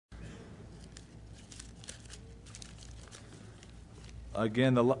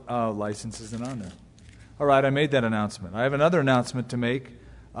Again, the license isn't on there. All right, I made that announcement. I have another announcement to make.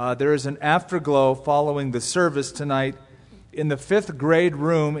 There is an afterglow following the service tonight in the 5th grade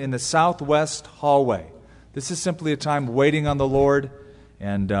room in the southwest hallway. This is simply a time waiting on the Lord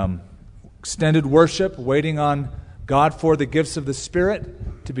and extended worship, waiting on God for the gifts of the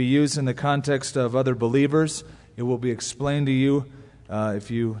Spirit to be used in the context of other believers. It will be explained to you if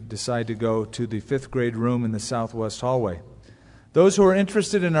you decide to go to the 5th grade room in the southwest hallway. Those who are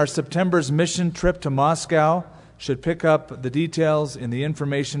interested in our September's mission trip to Moscow should pick up the details in the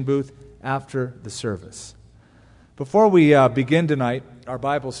information booth after the service. Before we begin tonight, our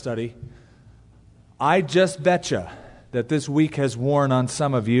Bible study, I just betcha that this week has worn on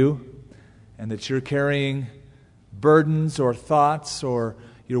some of you and that you're carrying burdens or thoughts or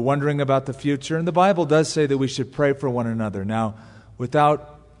you're wondering about the future. And the Bible does say that we should pray for one another. Now,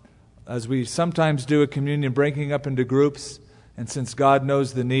 without, as we sometimes do at communion, breaking up into groups, and since God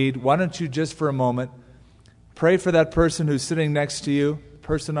knows the need, why don't you just for a moment pray for that person who's sitting next to you, the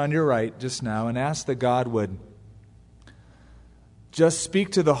person on your right just now, and ask that God would just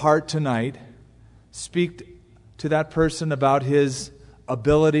speak to the heart tonight, speak to that person about His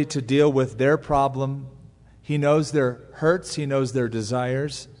ability to deal with their problem. He knows their hurts, He knows their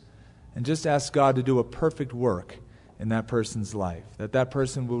desires, and just ask God to do a perfect work in that person's life, that that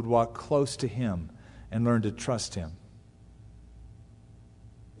person would walk close to Him and learn to trust Him.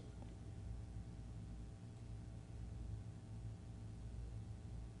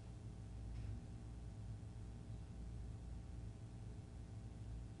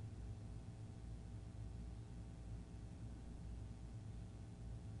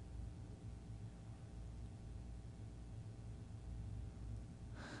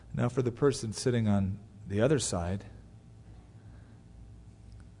 Now for the person sitting on the other side,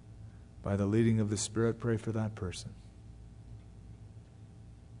 by the leading of the Spirit, pray for that person.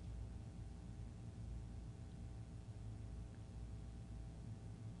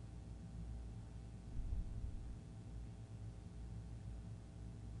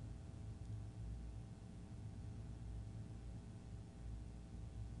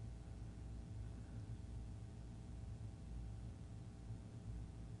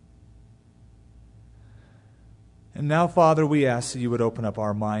 And now, Father, we ask that you would open up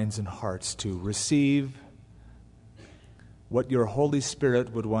our minds and hearts to receive what your Holy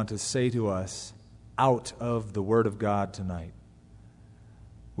Spirit would want to say to us out of the Word of God tonight.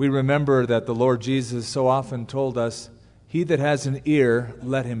 We remember that the Lord Jesus so often told us, "He that has an ear,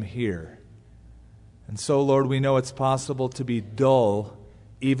 let him hear." And so, Lord, we know it's possible to be dull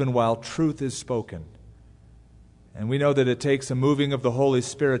even while truth is spoken. And we know that it takes a moving of the Holy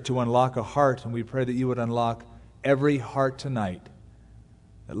Spirit to unlock a heart, and we pray that you would unlock every heart tonight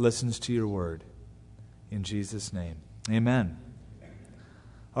that listens to your word. In Jesus' name, amen.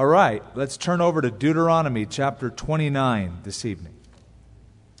 All right, let's turn over to Deuteronomy chapter 29 this evening.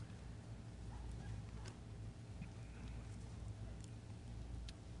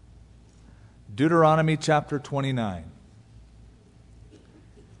 Deuteronomy chapter 29.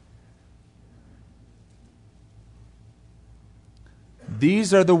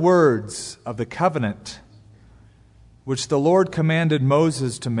 These are the words of the covenant which the Lord commanded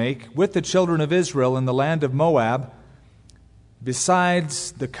Moses to make with the children of Israel in the land of Moab,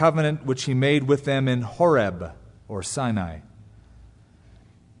 besides the covenant which he made with them in Horeb, or Sinai.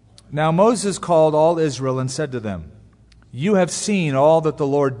 Now Moses called all Israel and said to them, "You have seen all that the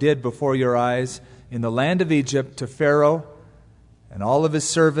Lord did before your eyes in the land of Egypt to Pharaoh and all of his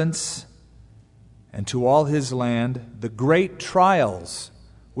servants and to all his land, the great trials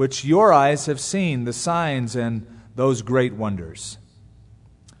which your eyes have seen, the signs and those great wonders."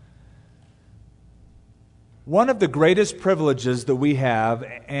 One of the greatest privileges that we have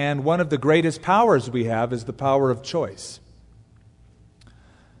and one of the greatest powers we have is the power of choice.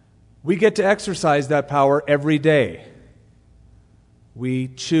 We get to exercise that power every day. We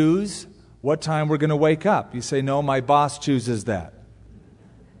choose what time we're going to wake up. You say, "No, my boss chooses that."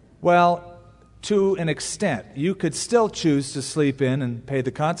 Well, to an extent, you could still choose to sleep in and pay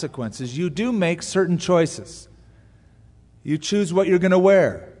the consequences. You do make certain choices. You choose what you're going to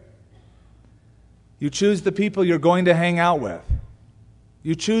wear. You choose the people you're going to hang out with.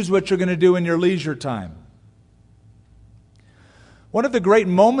 You choose what you're going to do in your leisure time. One of the great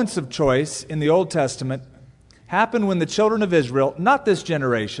moments of choice in the Old Testament happened when the children of Israel, not this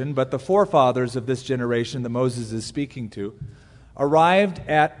generation, but the forefathers of this generation that Moses is speaking to, arrived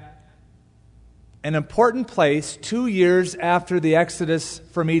at an important place 2 years after the Exodus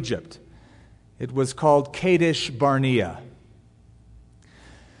from Egypt. It was called Kadesh Barnea.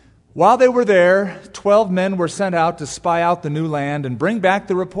 While they were there, 12 men were sent out to spy out the new land and bring back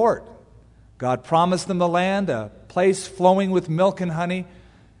the report. God promised them the land, a place flowing with milk and honey,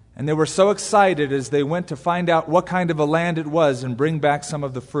 and they were so excited as they went to find out what kind of a land it was and bring back some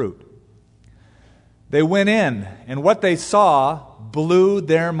of the fruit. They went in, and what they saw blew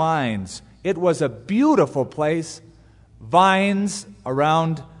their minds. It was a beautiful place, vines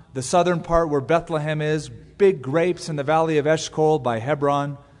around the southern part where Bethlehem is, big grapes in the valley of Eshcol by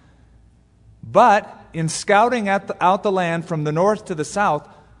Hebron. But in scouting out the land from the north to the south,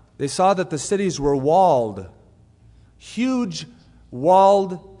 they saw that the cities were walled, huge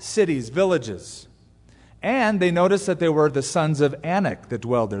walled cities, villages. And they noticed that they were the sons of Anak that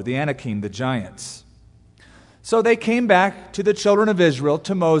dwelled there, the Anakim, the giants. So they came back to the children of Israel,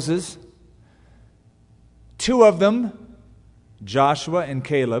 to Moses. Two of them, Joshua and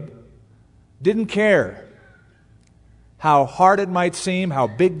Caleb, didn't care how hard it might seem, how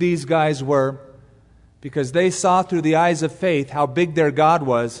big these guys were, because they saw through the eyes of faith how big their God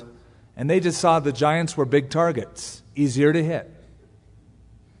was, and they just saw the giants were big targets, easier to hit.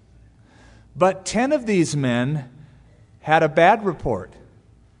 But 10 of these men had a bad report.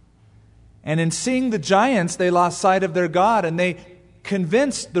 And in seeing the giants, they lost sight of their God, and they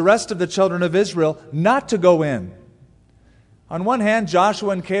convinced the rest of the children of Israel not to go in. On one hand,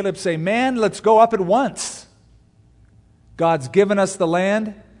 Joshua and Caleb say, "Man, let's go up at once. God's given us the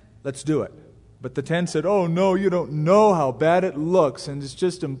land, let's do it." But the 10 said, "Oh no, you don't know how bad it looks, and it's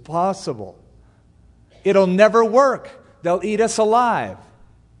just impossible. It'll never work. They'll eat us alive."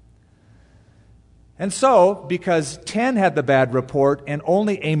 And so, because 10 had the bad report and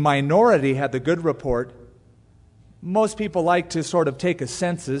only a minority had the good report, most people like to sort of take a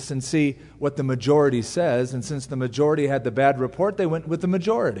census and see what the majority says. And since the majority had the bad report, they went with the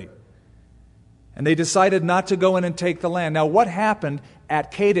majority. And they decided not to go in and take the land. Now, what happened at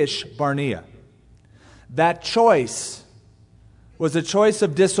Kadesh Barnea? That choice was a choice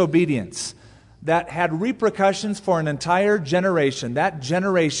of disobedience that had repercussions for an entire generation. That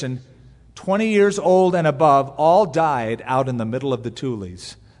generation, 20 years old and above, all died out in the middle of the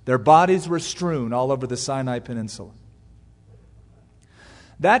Tules. Their bodies were strewn all over the Sinai Peninsula.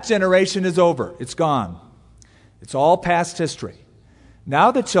 That generation is over. It's gone. It's all past history.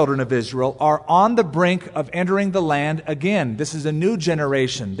 Now the children of Israel are on the brink of entering the land again. This is a new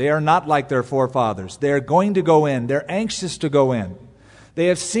generation. They are not like their forefathers. They are going to go in. They're anxious to go in. They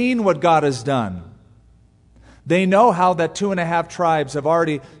have seen what God has done. They know how that 2.5 tribes have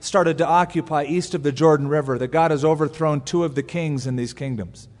already started to occupy east of the Jordan River, that God has overthrown 2 of the kings in these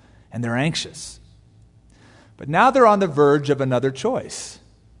kingdoms. And they're anxious. But now they're on the verge of another choice.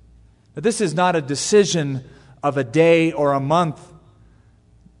 But this is not a decision of a day or a month,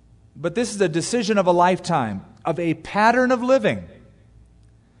 but this is a decision of a lifetime, of a pattern of living.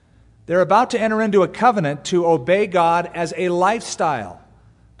 They're about to enter into a covenant to obey God as a lifestyle.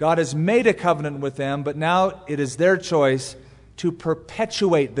 God has made a covenant with them, but now it is their choice to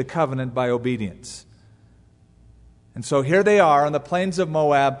perpetuate the covenant by obedience. And so here they are on the plains of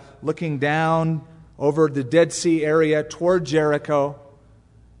Moab, looking down over the Dead Sea area toward Jericho,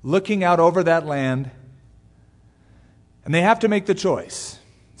 looking out over that land, and they have to make the choice.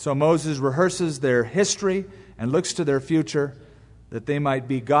 So Moses rehearses their history and looks to their future, that they might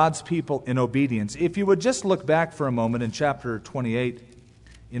be God's people in obedience. If you would just look back for a moment in chapter 28,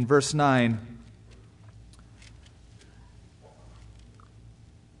 in verse 9,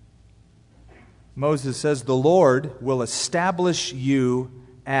 Moses says, "The Lord will establish you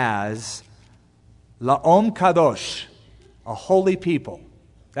as La'om Kadosh, a holy people."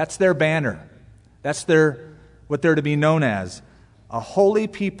 That's their banner. That's what they're to be known as. A holy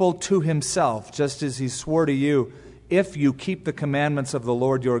people to himself, just as he swore to you, if you keep the commandments of the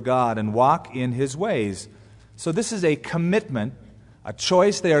Lord your God and walk in his ways. So this is a commitment, a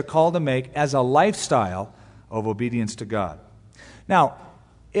choice they are called to make as a lifestyle of obedience to God. Now,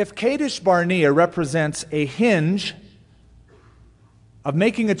 if Kadesh Barnea represents a hinge of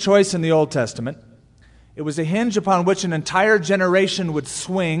making a choice in the Old Testament, it was a hinge upon which an entire generation would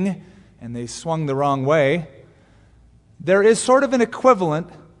swing, and they swung the wrong way. There is sort of an equivalent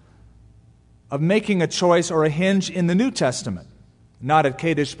of making a choice or a hinge in the New Testament. Not at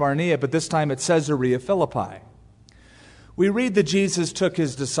Kadesh Barnea, but this time at Caesarea Philippi. We read that Jesus took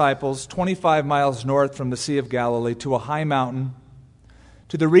his disciples 25 miles north from the Sea of Galilee to a high mountain,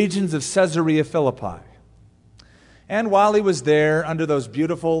 to the regions of Caesarea Philippi. And while he was there, under those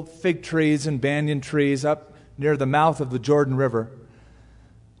beautiful fig trees and banyan trees up near the mouth of the Jordan River,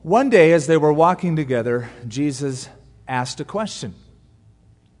 one day as they were walking together, Jesus asked a question.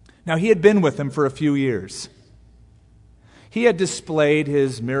 Now, he had been with them for a few years. He had displayed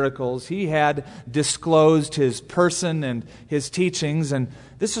his miracles. He had disclosed his person and his teachings. And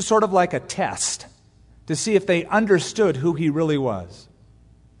this is sort of like a test to see if they understood who he really was.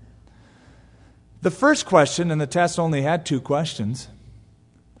 The first question, and the test only had 2 questions.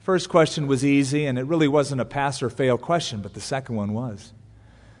 The first question was easy, and it really wasn't a pass or fail question, but the second one was.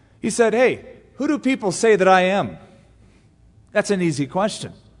 He said, "Hey, who do people say that I am?" That's an easy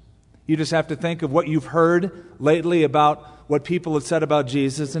question. You just have to think of what you've heard lately about what people have said about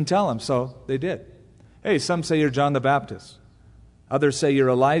Jesus and tell them. So they did. Hey, some say you're John the Baptist. Others say you're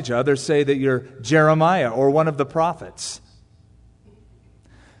Elijah. Others say that you're Jeremiah or one of the prophets.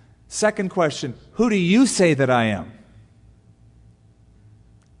 Second question, who do you say that I am?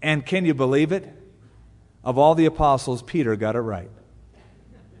 And can you believe it? Of all the apostles, Peter got it right.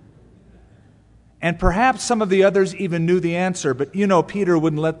 And perhaps some of the others even knew the answer, but Peter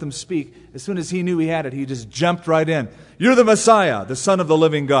wouldn't let them speak. As soon as he knew he had it, he just jumped right in. You're the Messiah, the Son of the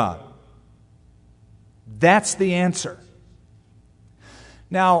living God. That's the answer.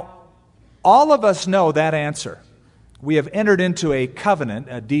 Now, all of us know that answer. We have entered into a covenant,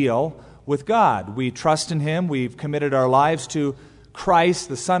 a deal with God. We trust in Him. We've committed our lives to Christ,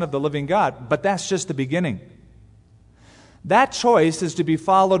 the Son of the living God. But that's just the beginning. That choice is to be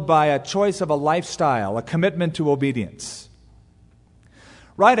followed by a choice of a lifestyle, a commitment to obedience.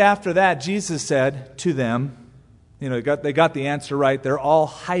 Right after that, Jesus said to them, they got the answer right. They're all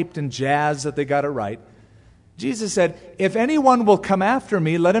hyped and jazzed that they got it right. Jesus said, "If anyone will come after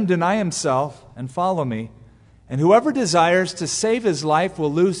me, let him deny himself and follow me. And whoever desires to save his life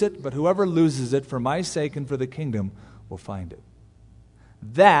will lose it, but whoever loses it for my sake and for the kingdom will find it."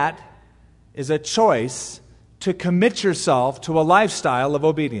 That is a choice to commit yourself to a lifestyle of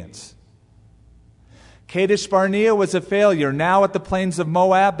obedience. Kadesh Barnea was a failure. Now at the plains of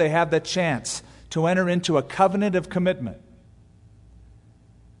Moab, they have the chance to enter into a covenant of commitment.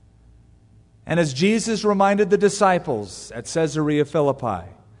 And as Jesus reminded the disciples at Caesarea Philippi,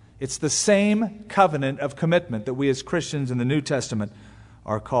 it's the same covenant of commitment that we as Christians in the New Testament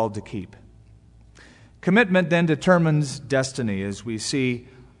are called to keep. Commitment then determines destiny, as we see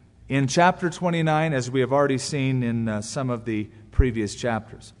in chapter 29, as we have already seen in some of the previous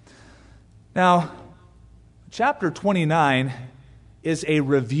chapters. Now, chapter 29 is a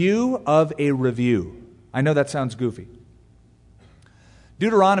review of a review. I know that sounds goofy.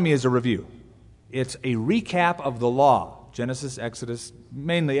 Deuteronomy is a review. It's a recap of the law. Genesis, Exodus,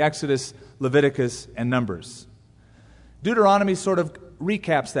 mainly Exodus, Leviticus, and Numbers. Deuteronomy sort of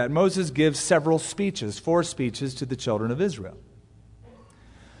recaps that. Moses gives several speeches, 4 speeches to the children of Israel.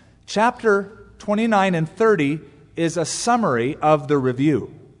 Chapter 29 and 30 is a summary of the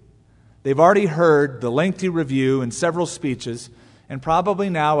review. They've already heard the lengthy review and several speeches, and probably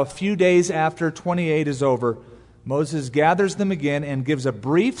now, a few days after 28 is over, Moses gathers them again and gives a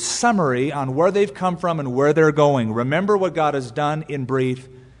brief summary on where they've come from and where they're going. Remember what God has done in brief.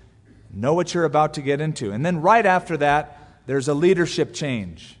 Know what you're about to get into. And then right after that, there's a leadership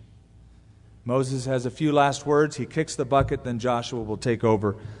change. Moses has a few last words. He kicks the bucket. Then Joshua will take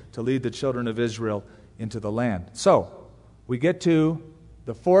over to lead the children of Israel into the land. So, we get to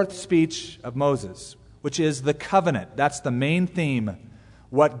the 4th speech of Moses, which is the covenant. That's the main theme.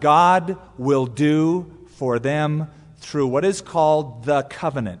 What God will do for them through what is called the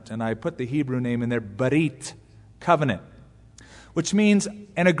covenant. And I put the Hebrew name in there, Barit, covenant, which means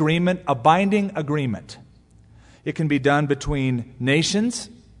an agreement, a binding agreement. It can be done between nations.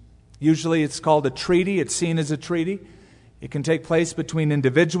 Usually it's called a treaty. It's seen as a treaty. It can take place between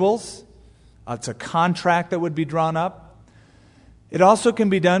individuals. It's a contract that would be drawn up. It also can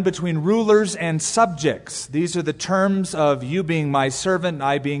be done between rulers and subjects. These are the terms of you being my servant and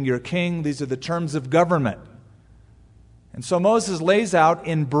I being your king. These are the terms of government. And so Moses lays out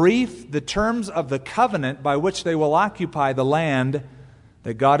in brief the terms of the covenant by which they will occupy the land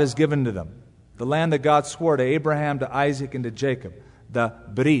that God has given to them. The land that God swore to Abraham, to Isaac, and to Jacob. The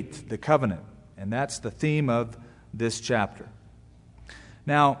Brit, the covenant. And that's the theme of this chapter.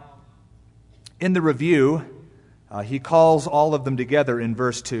 Now, in the review, he calls all of them together in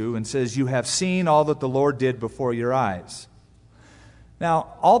verse 2 and says, "You have seen all that the Lord did before your eyes."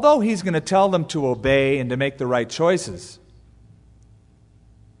 Now, although he's going to tell them to obey and to make the right choices,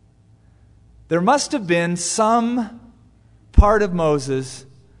 there must have been some part of Moses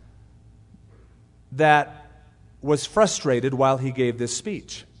that was frustrated while he gave this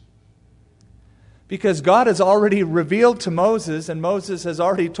speech. Because God has already revealed to Moses, and Moses has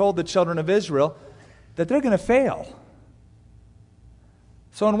already told the children of Israel, that they're going to fail.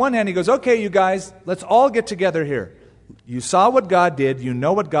 So on one hand, he goes, okay, you guys, let's all get together here. You saw what God did. You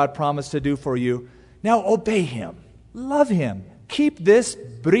know what God promised to do for you. Now obey Him. Love Him. Keep this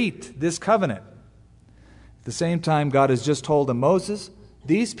brit, this covenant. At the same time, God has just told him, Moses,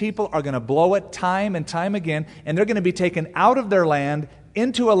 these people are going to blow it time and time again, and they're going to be taken out of their land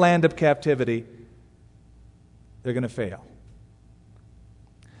into a land of captivity. They're going to fail.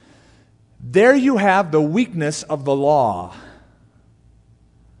 There you have the weakness of the law.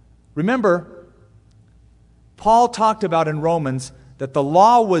 Remember, Paul talked about in Romans that the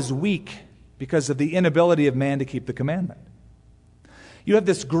law was weak because of the inability of man to keep the commandment. You have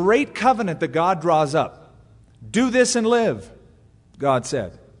this great covenant that God draws up. Do this and live, God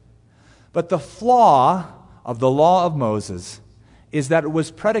said. But the flaw of the law of Moses is that it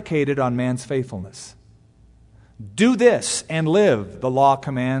was predicated on man's faithfulness. Do this and live, the law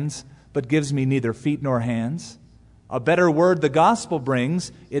commands, but gives me neither feet nor hands. A better word the gospel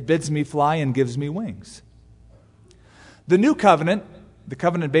brings, it bids me fly and gives me wings. The new covenant, the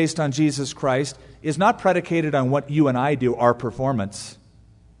covenant based on Jesus Christ, is not predicated on what you and I do, our performance,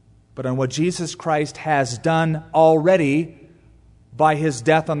 but on what Jesus Christ has done already by His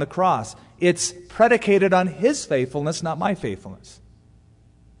death on the cross. It's predicated on His faithfulness, not my faithfulness.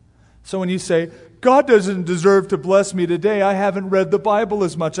 So when you say, God doesn't deserve to bless me today, I haven't read the Bible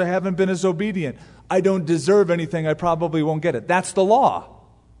as much, I haven't been as obedient, I don't deserve anything, I probably won't get it. That's the law.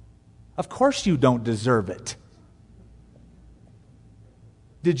 Of course you don't deserve it.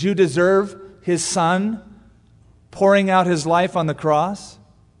 Did you deserve His Son pouring out His life on the cross?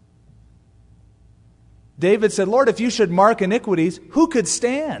 David said, Lord, if you should mark iniquities, who could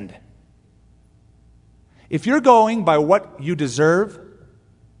stand? If you're going by what you deserve,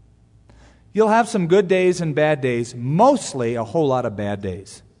 you'll have some good days and bad days, mostly a whole lot of bad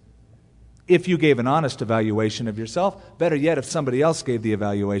days. If you gave an honest evaluation of yourself, better yet if somebody else gave the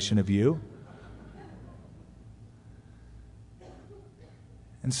evaluation of you.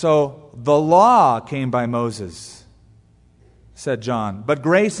 And so the law came by Moses, said John, but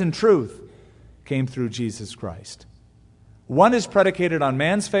grace and truth came through Jesus Christ. One is predicated on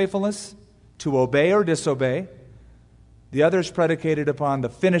man's faithfulness to obey or disobey. The other is predicated upon the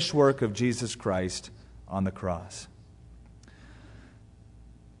finished work of Jesus Christ on the cross.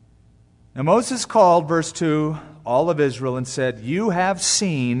 Now Moses called, verse 2, all of Israel and said, you have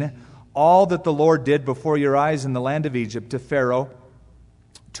seen all that the Lord did before your eyes in the land of Egypt to Pharaoh,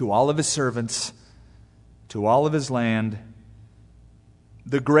 to all of his servants, to all of his land,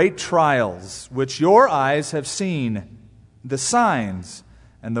 the great trials which your eyes have seen, the signs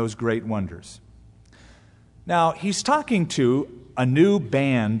and those great wonders. Now, he's talking to a new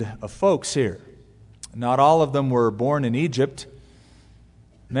band of folks here. Not all of them were born in Egypt.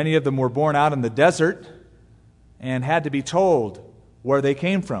 Many of them were born out in the desert and had to be told where they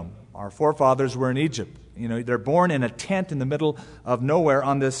came from. Our forefathers were in Egypt. You know, they're born in a tent in the middle of nowhere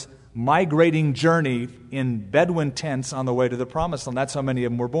on this migrating journey in Bedouin tents on the way to the Promised Land. That's how many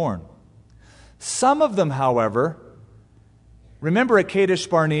of them were born. Some of them, however, remember at Kadesh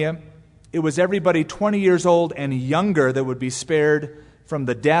Barnea, it was everybody 20 years old and younger that would be spared from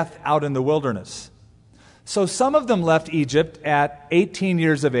the death out in the wilderness. So some of them left Egypt at 18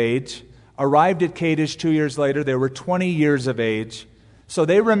 years of age, arrived at Kadesh 2 years later. They were 20 years of age. So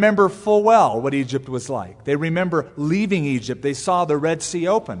they remember full well what Egypt was like. They remember leaving Egypt. They saw the Red Sea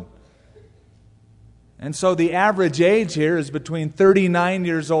open. And so the average age here is between 39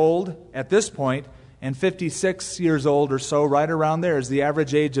 years old at this point and 56 years old or so, right around there is the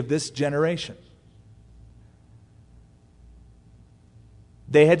average age of this generation.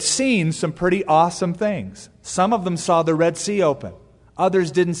 They had seen some pretty awesome things. Some of them saw the Red Sea open.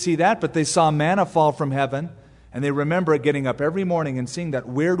 Others didn't see that, but they saw manna fall from heaven. And they remember getting up every morning and seeing that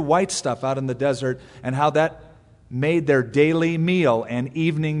weird white stuff out in the desert and how that made their daily meal and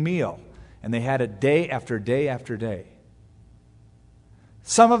evening meal. And they had it day after day after day.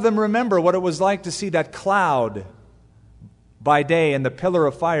 Some of them remember what it was like to see that cloud by day and the pillar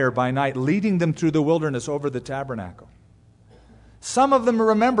of fire by night leading them through the wilderness over the tabernacle. Some of them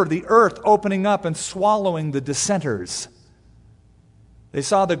remember the earth opening up and swallowing the dissenters. They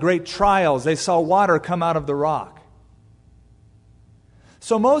saw the great trials. They saw water come out of the rock.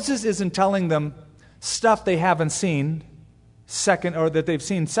 So Moses isn't telling them stuff they haven't seen or that they've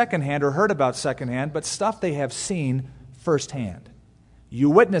seen secondhand or heard about secondhand, but stuff they have seen firsthand. You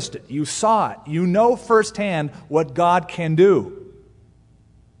witnessed it. You saw it. You know firsthand what God can do.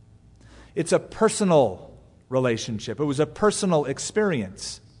 It's a personal relationship. It was a personal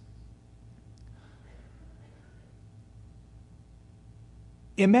experience.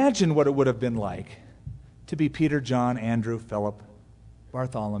 Imagine what it would have been like to be Peter, John, Andrew, Philip,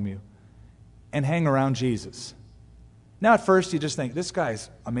 Bartholomew, and hang around Jesus Now at first you just think, this guy's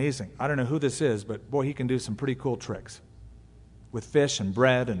amazing. I don't know who this is, but boy, he can do some pretty cool tricks with fish and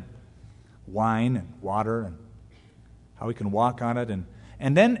bread and wine and water and how he can walk on it.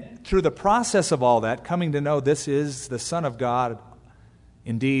 And then through the process of all that, coming to know this is the Son of God,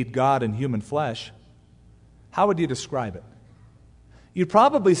 indeed God in human flesh, how would you describe it? You'd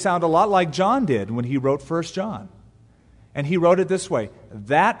probably sound a lot like John did when he wrote 1 John. And he wrote it this way: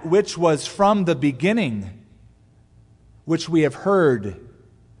 that which was from the beginning, which we have heard,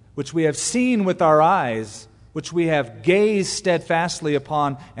 which we have seen with our eyes, which we have gazed steadfastly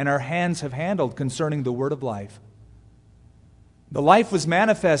upon, and our hands have handled concerning the word of life. The life was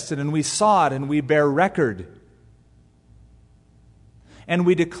manifested, and we saw it, and we bear record. And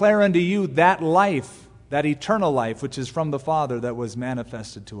we declare unto you that life, that eternal life, which is from the Father, that was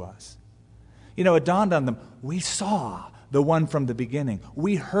manifested to us. You know, it dawned on them, we saw the one from the beginning.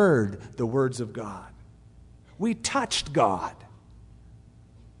 We heard the words of God. We touched God.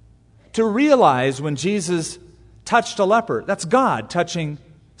 To realize when Jesus touched a leper, that's God touching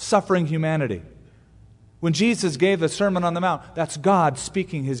suffering humanity. When Jesus gave the Sermon on the Mount, that's God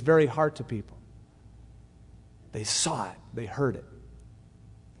speaking His very heart to people. They saw it. They heard it.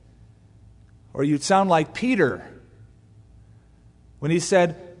 Or you'd sound like Peter when he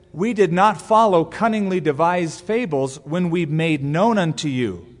said, we did not follow cunningly devised fables when we made known unto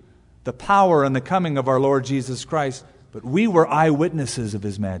you the power and the coming of our Lord Jesus Christ, but we were eyewitnesses of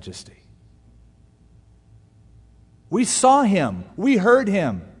His majesty. We saw Him. We heard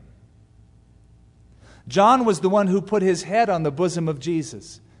Him. John was the one who put his head on the bosom of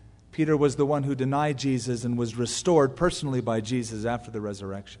Jesus. Peter was the one who denied Jesus and was restored personally by Jesus after the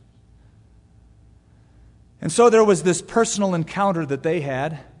resurrection. And so there was this personal encounter that they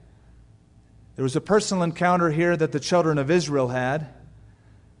had. There was a personal encounter here that the children of Israel had.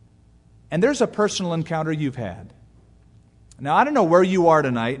 And there's a personal encounter you've had. Now, I don't know where you are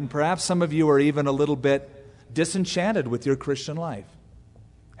tonight, and perhaps some of you are even a little bit disenchanted with your Christian life.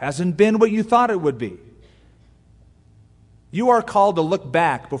 Hasn't been what you thought it would be. You are called to look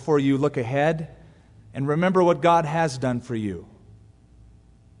back before you look ahead and remember what God has done for you.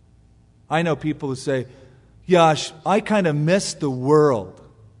 I know people who say, Yash, I kind of miss the world.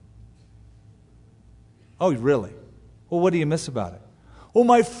 Oh, really? Well, what do you miss about it? Oh,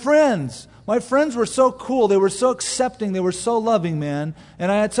 my friends were so cool. They were so accepting. They were so loving, man.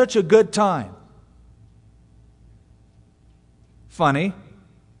 And I had such a good time. Funny.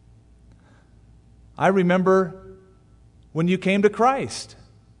 I remember when you came to Christ,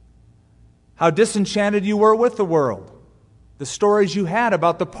 how disenchanted you were with the world. The stories you had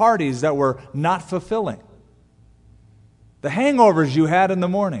about the parties that were not fulfilling. The hangovers you had in the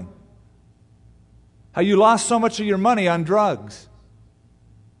morning. How you lost so much of your money on drugs.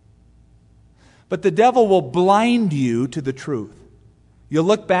 But the devil will blind you to the truth. You'll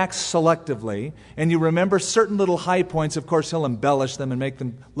look back selectively, and you remember certain little high points. Of course, he'll embellish them and make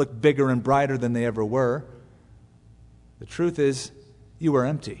them look bigger and brighter than they ever were. The truth is, you were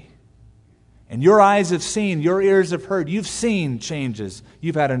empty. And your eyes have seen, your ears have heard. You've seen changes.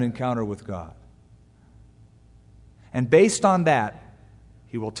 You've had an encounter with God. And based on that,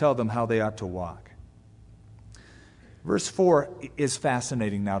 He will tell them how they ought to walk. Verse 4 is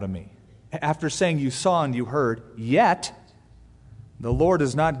fascinating now to me. After saying you saw and you heard, yet the Lord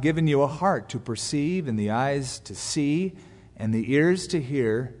has not given you a heart to perceive and the eyes to see and the ears to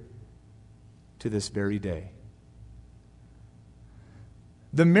hear to this very day.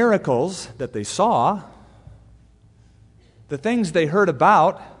 The miracles that they saw, the things they heard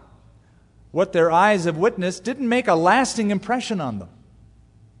about, what their eyes have witnessed, didn't make a lasting impression on them.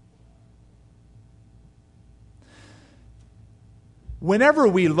 Whenever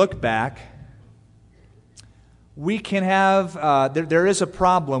we look back, we can have, there is a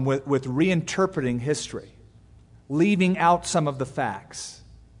problem with reinterpreting history, leaving out some of the facts,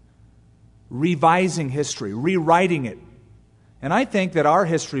 revising history, rewriting it. And I think that our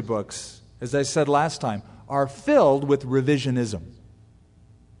history books, as I said last time, are filled with revisionism.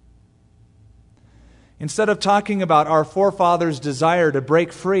 Instead of talking about our forefathers' desire to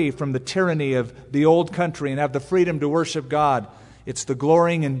break free from the tyranny of the old country and have the freedom to worship God, it's the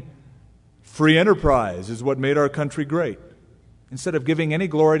glorying in free enterprise is what made our country great. Instead of giving any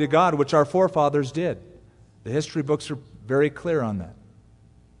glory to God, which our forefathers did. The history books are very clear on that.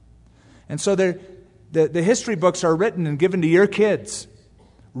 And so the history books are written and given to your kids,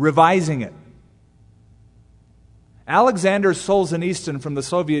 revising it. Alexander Solzhenitsyn from the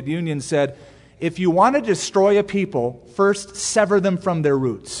Soviet Union said, if you want to destroy a people, first sever them from their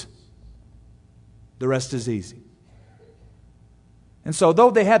roots. The rest is easy. And so though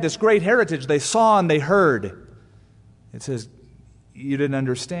they had this great heritage, they saw and they heard. It says, you didn't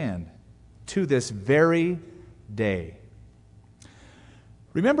understand. To this very day.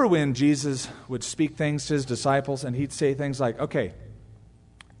 Remember when Jesus would speak things to his disciples and he'd say things like, okay,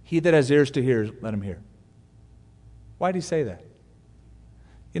 he that has ears to hear, let him hear. Why did he say that?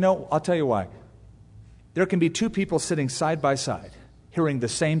 I'll tell you why. There can be two people sitting side by side, hearing the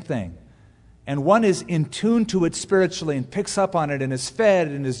same thing. And one is in tune to it spiritually and picks up on it and is fed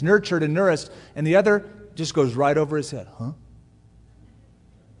and is nurtured and nourished. And the other just goes right over his head. Huh?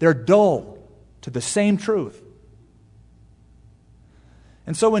 They're dull to the same truth.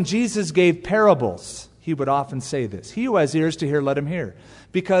 And so when Jesus gave parables, he would often say this. He who has ears to hear, let him hear.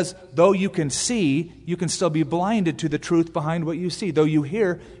 Because though you can see, you can still be blinded to the truth behind what you see. Though you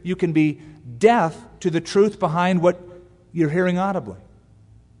hear, you can be deaf to the truth behind what you're hearing audibly.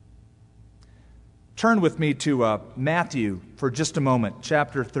 Turn with me to Matthew for just a moment,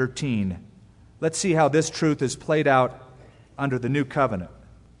 chapter 13. Let's see how this truth is played out under the new covenant.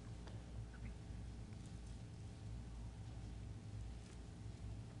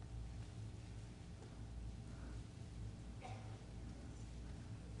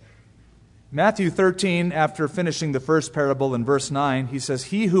 Matthew 13, after finishing the first parable in verse 9, he says,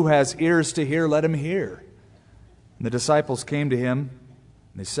 he who has ears to hear, let him hear. And the disciples came to him,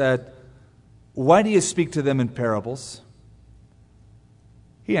 and they said, why do you speak to them in parables?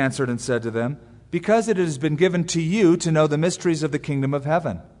 He answered and said to them, because it has been given to you to know the mysteries of the kingdom of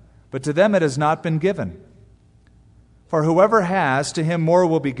heaven, but to them it has not been given. For whoever has, to him more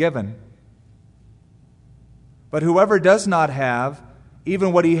will be given. But whoever does not have,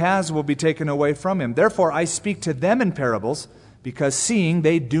 even what he has will be taken away from him. Therefore I speak to them in parables, because seeing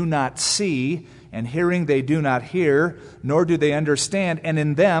they do not see, and hearing they do not hear, nor do they understand, and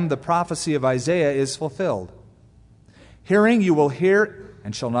in them the prophecy of Isaiah is fulfilled. Hearing you will hear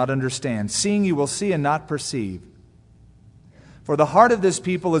and shall not understand. Seeing you will see and not perceive. For the heart of this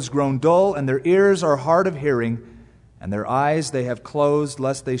people is grown dull, and their ears are hard of hearing, and their eyes they have closed,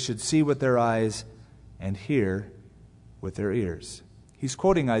 lest they should see with their eyes and hear with their ears. He's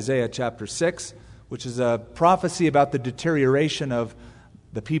quoting Isaiah chapter 6, which is a prophecy about the deterioration of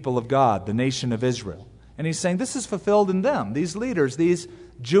the people of God, the nation of Israel. And he's saying this is fulfilled in them, these leaders, these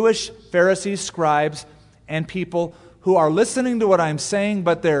Jewish Pharisees, scribes, and people who are listening to what I'm saying,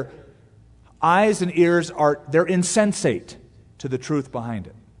 but their eyes and ears they're insensate to the truth behind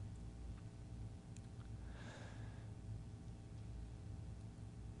it.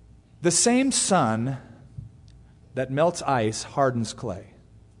 The same sun that melts ice hardens clay.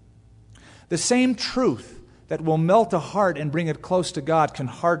 The same truth that will melt a heart and bring it close to God can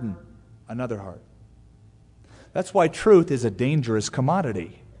harden another heart. That's why truth is a dangerous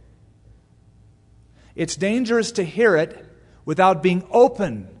commodity. It's dangerous to hear it without being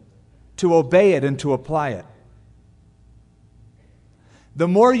open to obey it and to apply it. The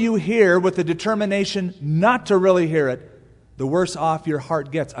more you hear with the determination not to really hear it, the worse off your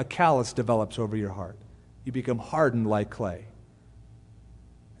heart gets. A callus develops over your heart. You become hardened like clay.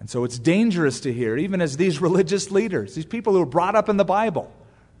 And so it's dangerous to hear, even as these religious leaders, these people who were brought up in the Bible,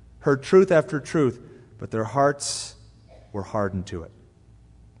 heard truth after truth, but their hearts were hardened to it.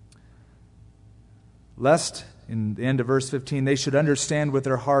 Lest, in the end of verse 15, they should understand with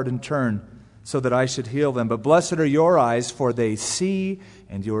their heart and turn, so that I should heal them. But blessed are your eyes, for they see,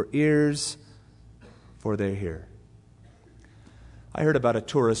 and your ears, for they hear. I heard about a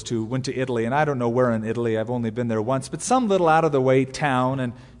tourist who went to Italy, and I don't know where in Italy, I've only been there once, but some little out-of-the-way town,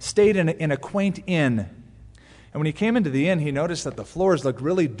 and stayed in a quaint inn. And when he came into the inn, he noticed that the floors looked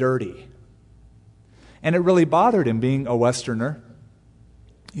really dirty. And it really bothered him, being a Westerner.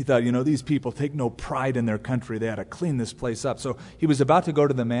 He thought, these people take no pride in their country. They ought to clean this place up. So he was about to go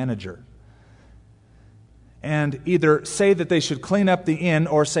to the manager and either say that they should clean up the inn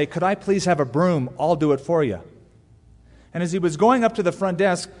or say, could I please have a broom? I'll do it for you. And as he was going up to the front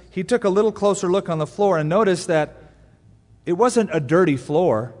desk, he took a little closer look on the floor and noticed that it wasn't a dirty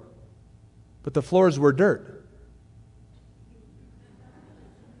floor, but the floors were dirt.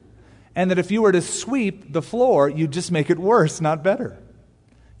 And that if you were to sweep the floor, you'd just make it worse, not better.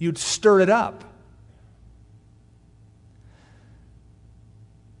 You'd stir it up.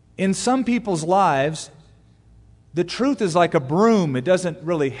 In some people's lives, the truth is like a broom. It doesn't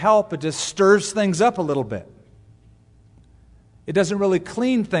really help. It just stirs things up a little bit. It doesn't really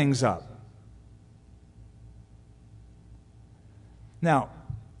clean things up. Now,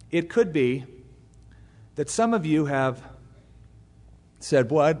 it could be that some of you have said,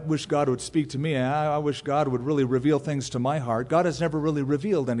 boy, I wish God would speak to me. I wish God would really reveal things to my heart. God has never really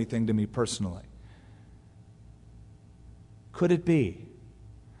revealed anything to me personally. Could it be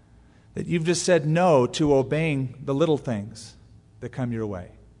that you've just said no to obeying the little things that come your way.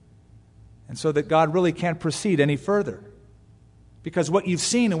 And so that God really can't proceed any further. Because what you've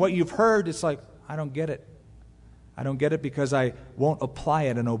seen and what you've heard, it's like, I don't get it. I don't get it because I won't apply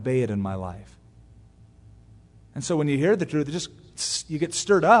it and obey it in my life. And so when you hear the truth, you get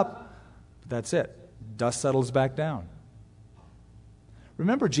stirred up, but that's it. Dust settles back down.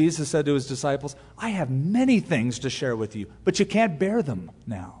 Remember, Jesus said to his disciples, I have many things to share with you, but you can't bear them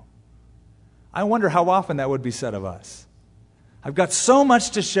now. I wonder how often that would be said of us. I've got so much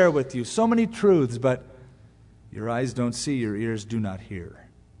to share with you, so many truths, but your eyes don't see, your ears do not hear.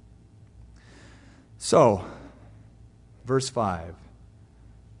 So, verse 5,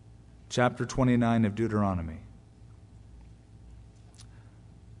 chapter 29 of Deuteronomy.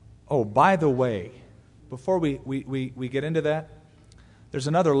 Oh, by the way, before we get into that, there's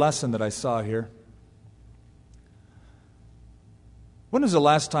another lesson that I saw here. When was the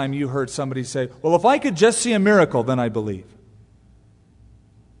last time you heard somebody say, well, if I could just see a miracle, then I believe?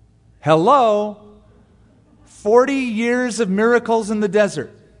 Hello? 40 years of miracles in the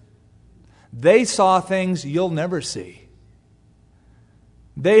desert. They saw things you'll never see.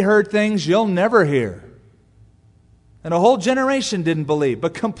 They heard things you'll never hear. And a whole generation didn't believe,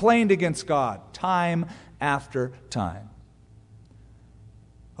 but complained against God time after time.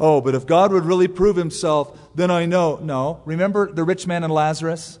 Oh, but if God would really prove himself, then I know. No. Remember the rich man and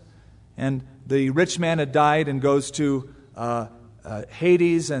Lazarus? And the rich man had died and goes to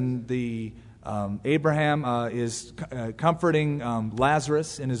Hades, and the Abraham is comforting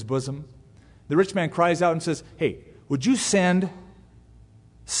Lazarus in his bosom. The rich man cries out and says, hey, would you send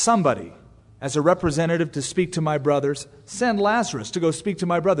somebody as a representative to speak to my brothers? Send Lazarus to go speak to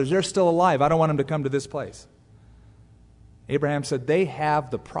my brothers. They're still alive. I don't want them to come to this place. Abraham said, they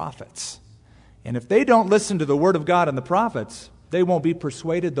have the prophets. And if they don't listen to the word of God and the prophets, they won't be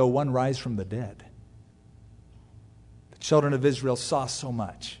persuaded though one rise from the dead. The children of Israel saw so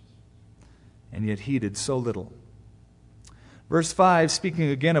much, and yet heeded so little. Verse 5, speaking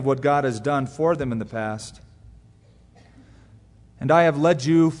again of what God has done for them in the past. And I have led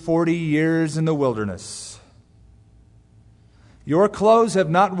you 40 years in the wilderness. Your clothes have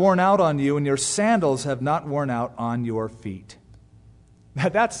not worn out on you, and your sandals have not worn out on your feet.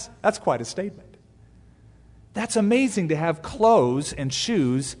 That's quite a statement. That's amazing to have clothes and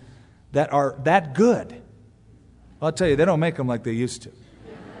shoes that are that good. I'll tell you, they don't make them like they used to.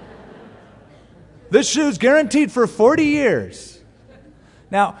 This shoe's guaranteed for 40 years.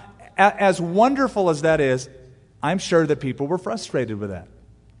 Now, as wonderful as that is, I'm sure that people were frustrated with that.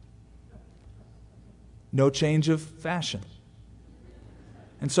 No change of fashion.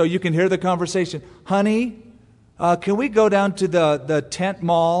 And so you can hear the conversation. Honey, can we go down to the tent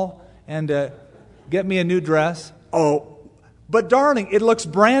mall and get me a new dress? Oh, but darling, it looks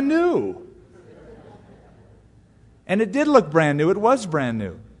brand new. And it did look brand new. It was brand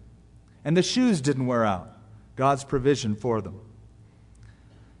new. And the shoes didn't wear out. God's provision for them.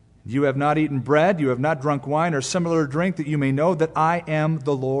 You have not eaten bread, you have not drunk wine or similar drink, that you may know that I am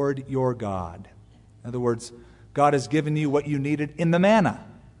the Lord your God. In other words, God has given you what you needed in the manna.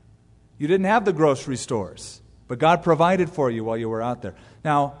 You didn't have the grocery stores, but God provided for you while you were out there.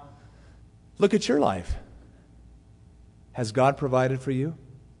 Now, look at your life. Has God provided for you?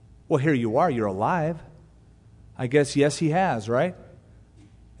 Well, here you are, you're alive. I guess, yes, He has, right?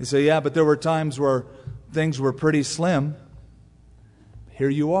 You say, yeah, but there were times where things were pretty slim. Here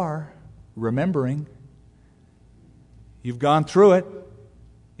you are, remembering. You've gone through it.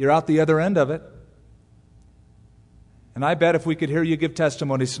 You're out the other end of it. And I bet if we could hear you give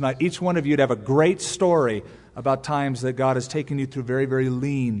testimonies tonight, each one of you would have a great story about times that God has taken you through very, very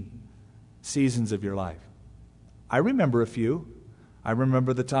lean seasons of your life. I remember a few. I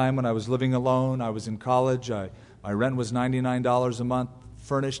remember the time when I was living alone. I was in college. My rent was $99 a month,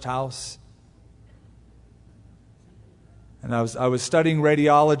 furnished house. And I was studying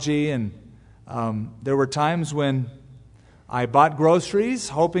radiology, and there were times when I bought groceries,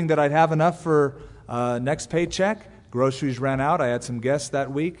 hoping that I'd have enough for next paycheck. Groceries ran out. I had some guests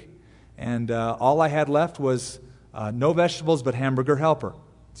that week, and all I had left was no vegetables but hamburger helper.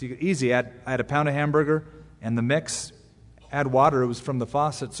 It's easy. I had a pound of hamburger and the mix. Add water. It was from the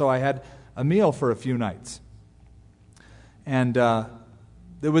faucet, so I had a meal for a few nights. And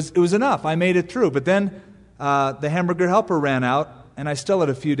it was enough. I made it through. But then the hamburger helper ran out, and I still had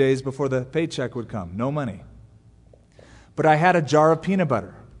a few days before the paycheck would come. No money. But I had a jar of peanut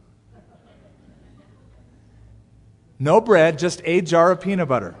butter. No bread, just a jar of peanut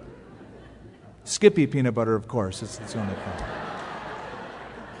butter. Skippy peanut butter, of course. It's the only kind.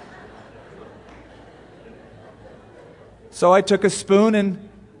 So I took a spoon and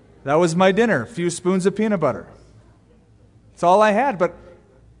That was my dinner, a few spoons of peanut butter. That's all I had, but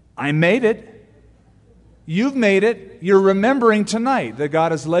I made it. You've made it. You're remembering tonight that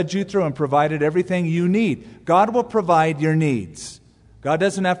God has led you through and provided everything you need. God will provide your needs. God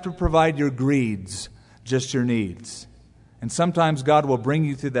doesn't have to provide your greeds, just your needs. And sometimes God will bring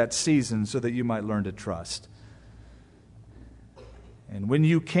you through that season so that you might learn to trust. And when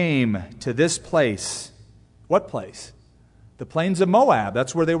you came to this place, what place? The plains of Moab.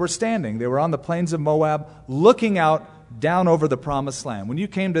 That's where they were standing. They were on the plains of Moab looking out down over the promised land. When you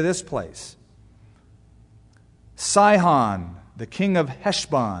came to this place, Sihon, the king of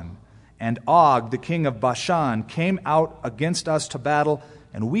Heshbon, and Og, the king of Bashan, came out against us to battle,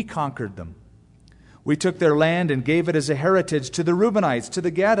 and we conquered them. We took their land and gave it as a heritage to the Reubenites, to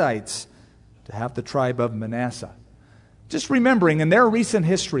the Gadites, to half the tribe of Manasseh. Just remembering in their recent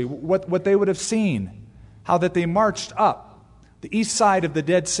history what they would have seen, how that they marched up the east side of the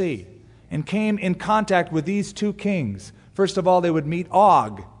Dead Sea and came in contact with these two kings. First of all, they would meet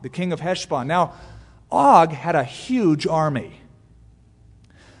Og, the king of Heshbon. Now, Og had a huge army,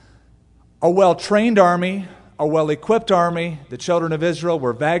 a well-trained army, a well-equipped army. The children of Israel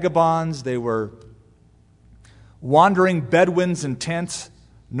were vagabonds. They were wandering Bedouins in tents,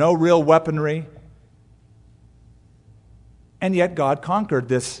 no real weaponry. And yet God conquered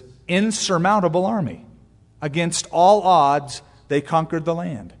this insurmountable army. Against all odds, they conquered the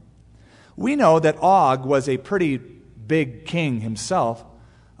land. We know that Og was a pretty big king himself.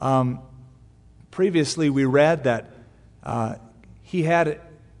 Previously, we read that he had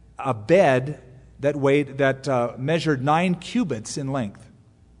a bed that measured 9 cubits in length.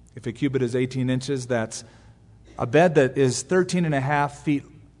 If a cubit is 18 inches, that's a bed that is 13 and a half feet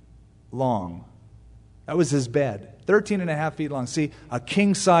long. That was his bed, 13 and a half feet long. See, a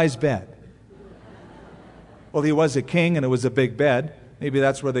king-size bed. Well, he was a king, and it was a big bed. Maybe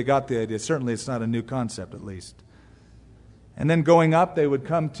that's where they got the idea. Certainly, it's not a new concept, at least. And then going up, they would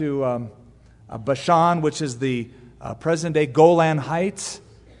come to Bashan, which is the present-day Golan Heights,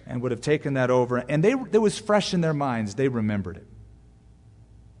 and would have taken that over. And it was fresh in their minds. They remembered it.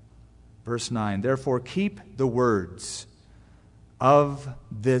 Verse 9, therefore keep the words of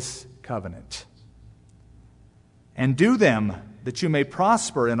this covenant, and do them, that you may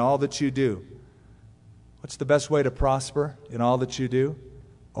prosper in all that you do. What's the best way to prosper in all that you do?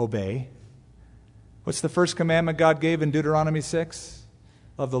 Obey. What's the first commandment God gave in Deuteronomy 6?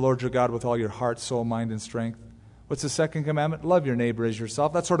 Love the Lord your God with all your heart, soul, mind, and strength. What's the second commandment? Love your neighbor as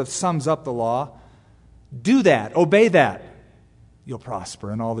yourself. That sort of sums up the law. Do that. Obey that. You'll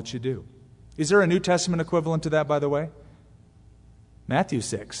prosper in all that you do. Is there a New Testament equivalent to that, by the way? Matthew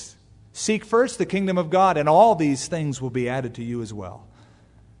 6. Seek first the kingdom of God, and all these things will be added to you as well.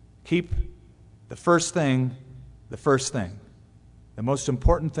 Keep the first thing, the first thing. The most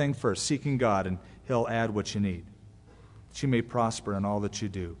important thing first, seeking God, and He'll add what you need, that you may prosper in all that you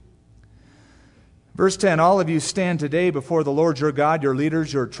do. Verse 10, all of you stand today before the Lord your God, your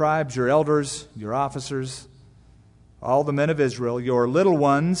leaders, your tribes, your elders, your officers, all the men of Israel, your little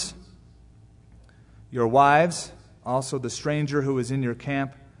ones, your wives, also the stranger who is in your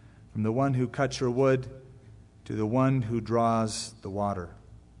camp, from the one who cuts your wood to the one who draws the water.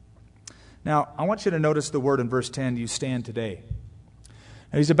 Now, I want you to notice the word in verse 10, you stand today.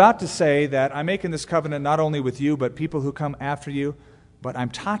 Now, he's about to say that I'm making this covenant not only with you, but people who come after you, but I'm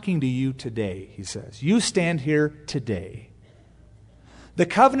talking to you today, he says. You stand here today. The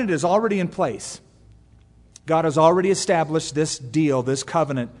covenant is already in place. God has already established this deal, this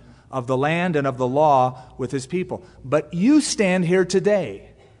covenant of the land and of the law with His people. But you stand here today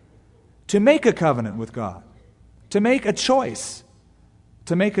to make a covenant with God, to make a choice,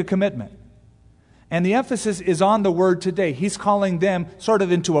 to make a commitment. And the emphasis is on the word today. He's calling them sort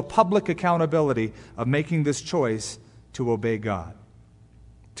of into a public accountability of making this choice to obey God,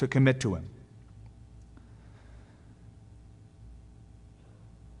 to commit to Him.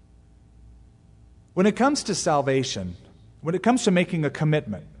 When it comes to salvation, when it comes to making a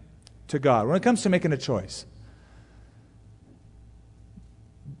commitment to God, when it comes to making a choice,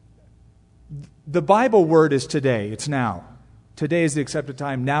 the Bible word is today. It's now. Today is the accepted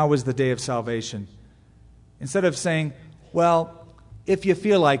time. Now is the day of salvation. Instead of saying, well, if you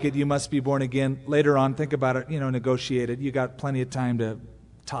feel like it, you must be born again. Later on, think about it, negotiate it. You got plenty of time to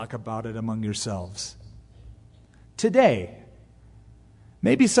talk about it among yourselves. Today,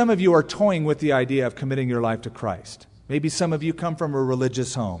 maybe some of you are toying with the idea of committing your life to Christ. Maybe some of you come from a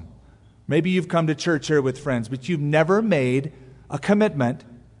religious home. Maybe you've come to church here with friends, but you've never made a commitment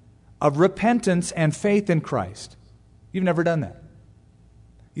of repentance and faith in Christ. You've never done that.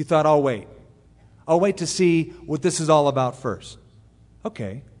 You thought, I'll wait. I'll wait to see what this is all about first.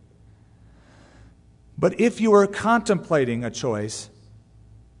 Okay. But if you are contemplating a choice,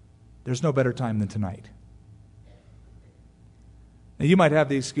 there's no better time than tonight. Now, you might have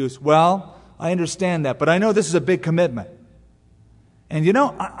the excuse, well, I understand that, but I know this is a big commitment. And you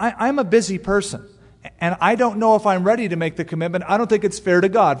know, I'm a busy person, and I don't know if I'm ready to make the commitment. I don't think it's fair to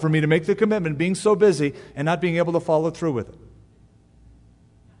God for me to make the commitment being so busy and not being able to follow through with it.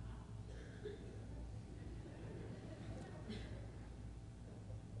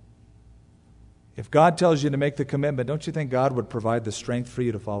 If God tells you to make the commitment, don't you think God would provide the strength for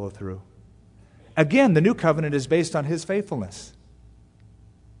you to follow through? Again, the new covenant is based on His faithfulness.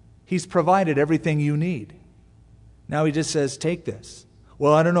 He's provided everything you need. Now He just says, take this.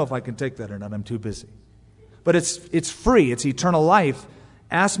 Well, I don't know if I can take that or not. I'm too busy. But it's free. It's eternal life.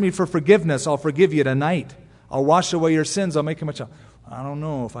 Ask me for forgiveness. I'll forgive you tonight. I'll wash away your sins. I'll make you much. I don't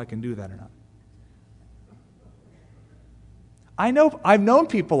know if I can do that or not. I've known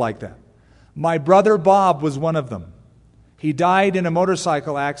people like that. My brother Bob was one of them. He died in a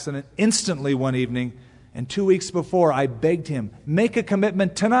motorcycle accident instantly one evening, and 2 weeks before I begged him, make a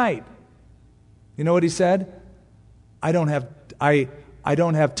commitment tonight. You know what he said? I don't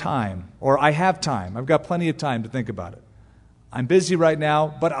have time, or I have time. I've got plenty of time to think about it. I'm busy right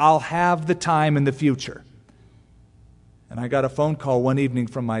now, but I'll have the time in the future. And I got a phone call one evening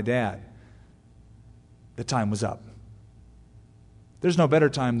from my dad. The time was up. There's no better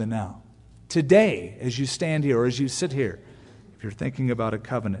time than now. Today, as you stand here or as you sit here, if you're thinking about a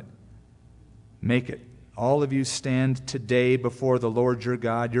covenant, make it. All of you stand today before the Lord your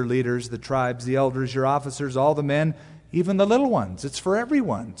God, your leaders, the tribes, the elders, your officers, all the men, even the little ones. It's for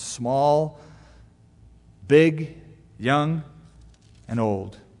everyone, small, big, young, and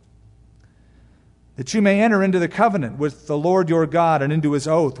old. That you may enter into the covenant with the Lord your God and into His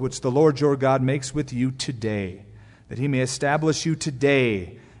oath, which the Lord your God makes with you today. That He may establish you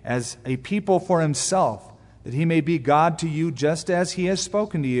today as a people for Himself, that He may be God to you just as He has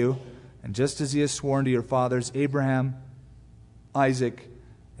spoken to you, and just as He has sworn to your fathers, Abraham, Isaac,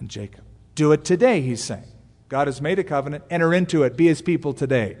 and Jacob. Do it today, He's saying. God has made a covenant. Enter into it. Be His people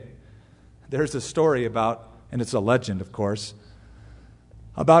today. There's a story about, and it's a legend, of course,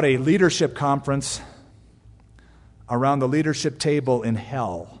 about a leadership conference around the leadership table in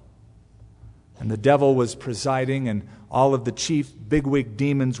hell. And the devil was presiding, and all of the chief bigwig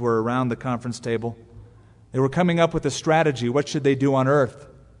demons were around the conference table. They were coming up with a strategy. What should they do on earth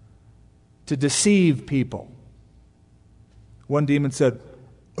to deceive people? One demon said,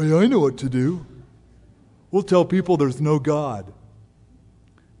 I know what to do. We'll tell people there's no God.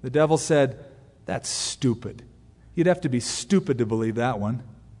 The devil said, that's stupid. You'd have to be stupid to believe that one.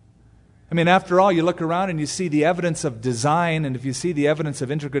 I mean, after all, you look around and you see the evidence of design, and if you see the evidence of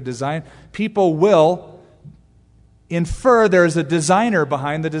intricate design, people will infer there's a designer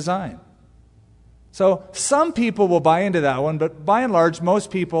behind the design. So some people will buy into that one, but by and large,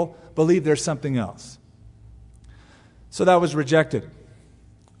 most people believe there's something else. So that was rejected.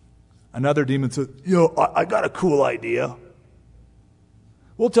 Another demon said, I got a cool idea.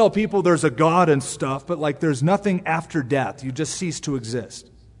 We'll tell people there's a God and stuff, but like there's nothing after death. You just cease to exist.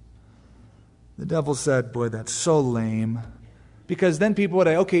 The devil said, boy, that's so lame. Because then people would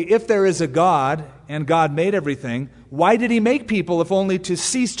say, okay, if there is a God and God made everything, why did He make people if only to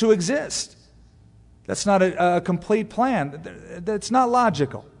cease to exist? That's not a complete plan. That's not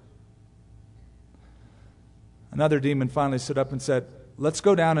logical. Another demon finally stood up and said, let's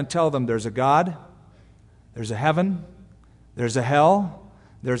go down and tell them there's a God, there's a heaven, there's a hell,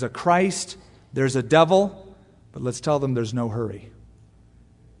 there's a Christ, there's a devil, but let's tell them there's no hurry.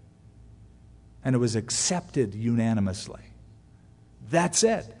 And it was accepted unanimously. That's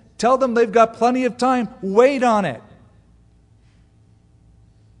it. Tell them they've got plenty of time. Wait on it.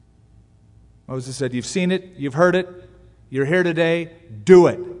 Moses said, you've seen it, you've heard it, you're here today, do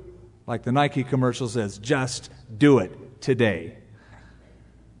it. Like the Nike commercial says, just do it today.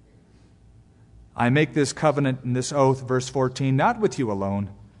 I make this covenant and this oath, verse 14, not with you alone,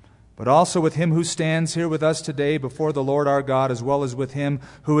 but also with him who stands here with us today before the Lord our God, as well as with him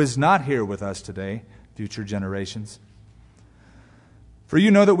who is not here with us today, future generations. For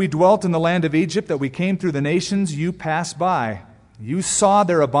you know that we dwelt in the land of Egypt, that we came through the nations you passed by. You saw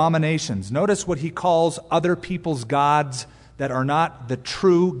their abominations. Notice what he calls other people's gods that are not the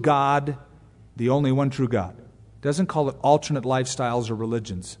true God, the only one true God. He doesn't call it alternate lifestyles or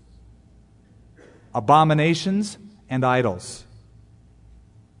religions. Abominations and idols.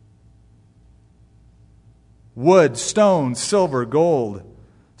 Wood, stone, silver, gold,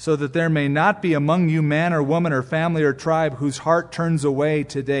 so that there may not be among you man or woman or family or tribe whose heart turns away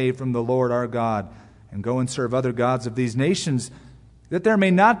today from the Lord our God and go and serve other gods of these nations that there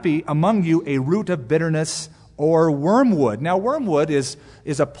may not be among you a root of bitterness or wormwood. Now, wormwood is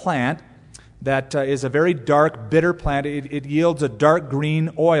a plant that is a very dark, bitter plant. It yields a dark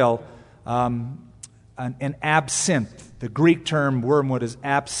green oil, an absinthe. The Greek term wormwood is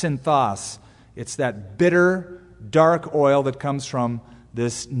absinthos. It's that bitter, dark oil that comes from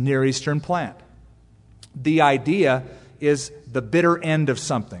this Near Eastern plant. The idea is the bitter end of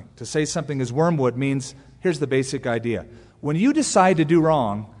something. To say something is wormwood means, here's the basic idea. When you decide to do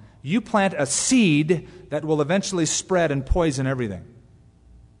wrong, you plant a seed that will eventually spread and poison everything.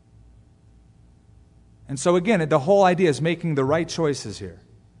 And so again, the whole idea is making the right choices here.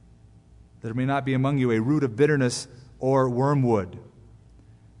 There may not be among you a root of bitterness or wormwood.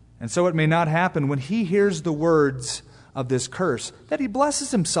 And so it may not happen when he hears the words of this curse that he blesses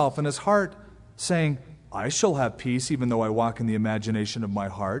himself in his heart, saying, I shall have peace even though I walk in the imagination of my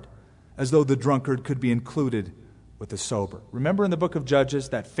heart, as though the drunkard could be included with the sober. Remember in the book of Judges,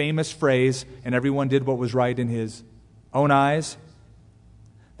 that famous phrase, and everyone did what was right in his own eyes?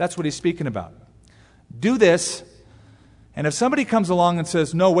 That's what he's speaking about. Do this, and if somebody comes along and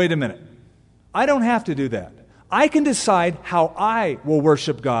says, no, wait a minute, I don't have to do that. I can decide how I will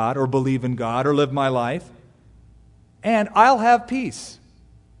worship God or believe in God or live my life, and I'll have peace.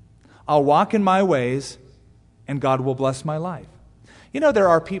 I'll walk in my ways, and God will bless my life. You know, there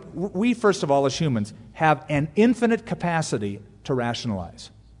are people, we first of all as humans have an infinite capacity to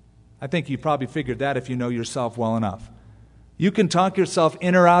rationalize. I think you probably figured that if you know yourself well enough. You can talk yourself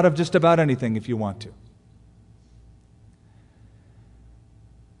in or out of just about anything if you want to.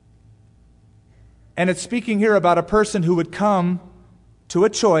 And it's speaking here about a person who would come to a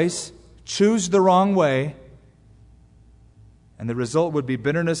choice, choose the wrong way, and the result would be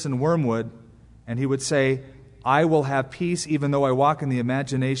bitterness and wormwood, and he would say, I will have peace even though I walk in the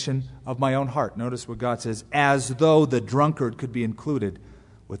imagination of my own heart. Notice what God says, as though the drunkard could be included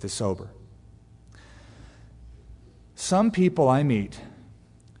with the sober. Some people I meet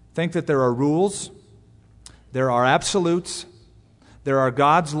think that there are rules, there are absolutes, there are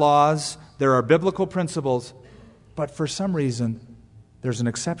God's laws, there are biblical principles, but for some reason, there's an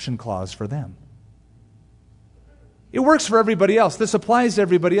exception clause for them. It works for everybody else. This applies to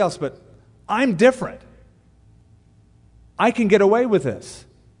everybody else, but I'm different. I can get away with this.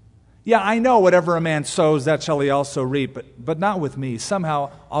 Yeah, I know whatever a man sows, that shall he also reap, but not with me.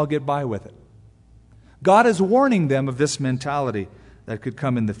 Somehow I'll get by with it. God is warning them of this mentality that could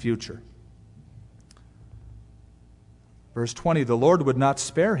come in the future. Verse 20, the Lord would not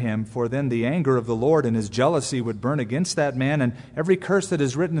spare him, for then the anger of the Lord and his jealousy would burn against that man, and every curse that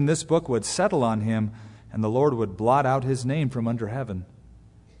is written in this book would settle on him, and the Lord would blot out his name from under heaven.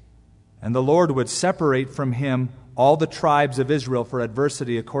 And the Lord would separate from him all the tribes of Israel for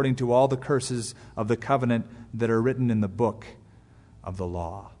adversity according to all the curses of the covenant that are written in the book of the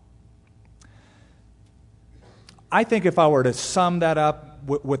law. I think if I were to sum that up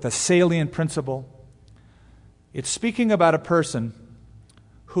with a salient principle, it's speaking about a person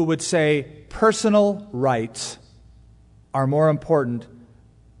who would say personal rights are more important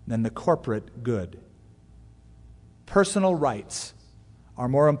than the corporate good. Personal rights are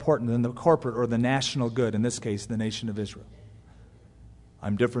more important than the corporate or the national good, in this case, the nation of Israel.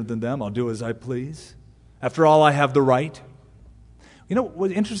 I'm different than them. I'll do as I please. After all, I have the right. You know,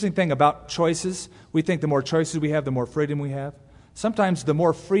 the interesting thing about choices, we think the more choices we have, the more freedom we have. Sometimes the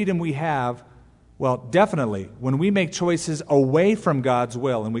more freedom we have, well, definitely, when we make choices away from God's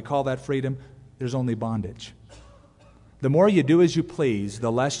will, and we call that freedom, there's only bondage. The more you do as you please,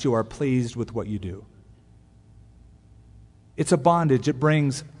 the less you are pleased with what you do. It's a bondage.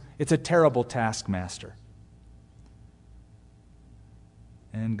 It's a terrible taskmaster.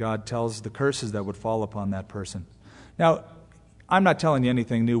 And God tells the curses that would fall upon that person. Now, I'm not telling you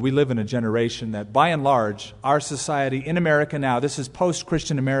anything new. We live in a generation that, by and large, our society in America now, this is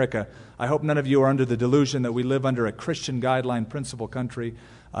post-Christian America. I hope none of you are under the delusion that we live under a Christian guideline principle country.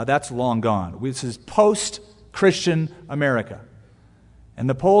 That's long gone. This is post-Christian America. And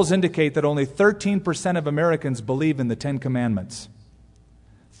the polls indicate that only 13% of Americans believe in the Ten Commandments.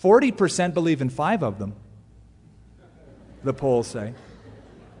 40% believe in 5 of them, the polls say.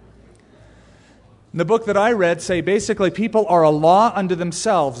 In the book that I read say basically people are a law unto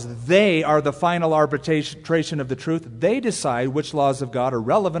themselves. They are the final arbitration of the truth. They decide which laws of God are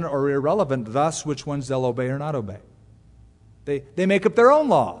relevant or irrelevant, thus which ones they'll obey or not obey. They make up their own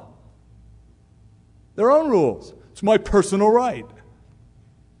law, their own rules. It's my personal right.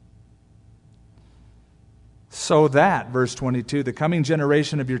 So that, verse 22, the coming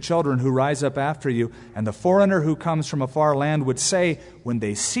generation of your children who rise up after you, and the foreigner who comes from a far land would say, when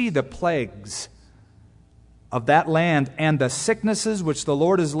they see the plagues of that land and the sicknesses which the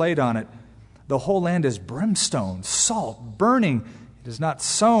Lord has laid on it. The whole land is brimstone, salt, burning. It is not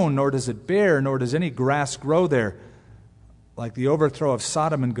sown, nor does it bear, nor does any grass grow there. Like the overthrow of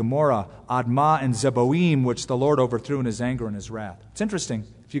Sodom and Gomorrah, Admah and Zeboim, which the Lord overthrew in his anger and his wrath. It's interesting.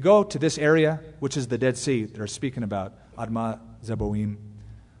 If you go to this area, which is the Dead Sea they're speaking about, Admah, Zeboim,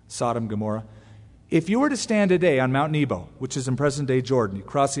 Sodom, Gomorrah, if you were to stand today on Mount Nebo, which is in present-day Jordan, you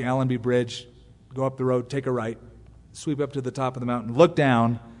cross the Allenby Bridge, go up the road, take a right, sweep up to the top of the mountain, look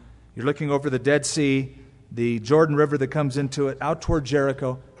down, you're looking over the Dead Sea, the Jordan River that comes into it, out toward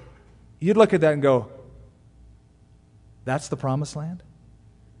Jericho, you'd look at that and go, that's the Promised Land?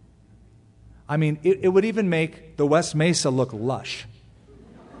 I mean, it would even make the West Mesa look lush,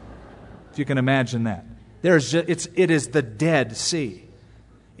 if you can imagine that. It is the Dead Sea.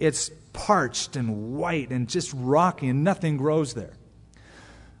 It's parched and white and just rocky, and nothing grows there.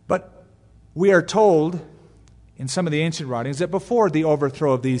 But we are told in some of the ancient writings that before the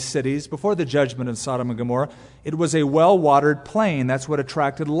overthrow of these cities, before the judgment of Sodom and Gomorrah, it was a well-watered plain. That's what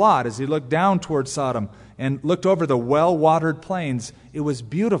attracted Lot as he looked down toward Sodom and looked over the well-watered plains. It was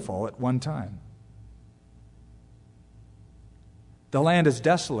beautiful at one time. The land is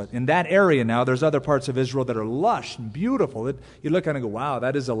desolate. In that area now, there's other parts of Israel that are lush and beautiful. You look at it and go, wow,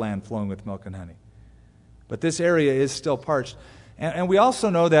 that is a land flowing with milk and honey. But this area is still parched. And we also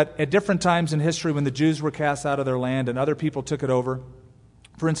know that at different times in history when the Jews were cast out of their land and other people took it over,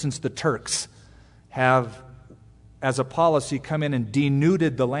 for instance, the Turks have, as a policy, come in and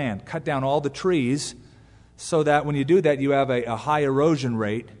denuded the land, cut down all the trees, so that when you do that, you have a high erosion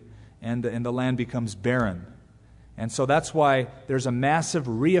rate and the land becomes barren. And so that's why there's a massive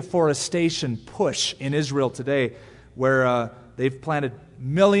reforestation push in Israel today where they've planted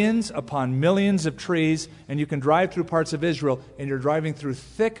millions upon millions of trees, and you can drive through parts of Israel, and you're driving through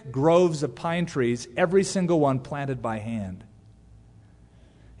thick groves of pine trees, every single one planted by hand.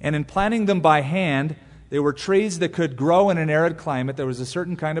 And in planting them by hand, they were trees that could grow in an arid climate. There was a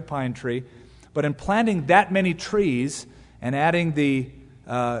certain kind of pine tree. But in planting that many trees and adding the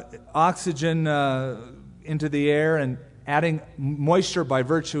oxygen into the air and adding moisture by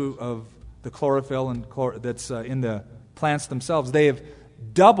virtue of the chlorophyll and that's in the plants themselves, they have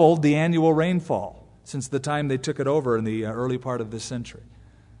doubled the annual rainfall since the time they took it over in the early part of this century.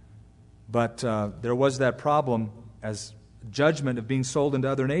 But there was that problem as judgment of being sold into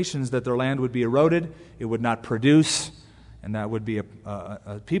other nations that their land would be eroded, it would not produce, and that would be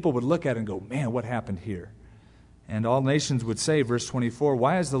people would look at it and go, man, what happened here? And all nations would say, verse 24,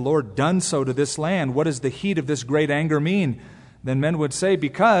 why has the Lord done so to this land? What does the heat of this great anger mean? Then men would say,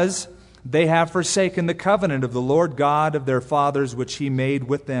 because they have forsaken the covenant of the Lord God of their fathers, which he made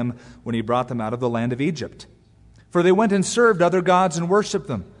with them when he brought them out of the land of Egypt. For they went and served other gods and worshipped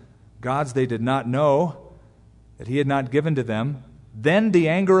them, gods they did not know, that he had not given to them. Then the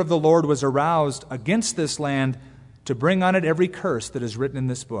anger of the Lord was aroused against this land to bring on it every curse that is written in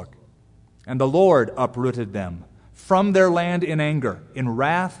this book. And the Lord uprooted them from their land in anger, in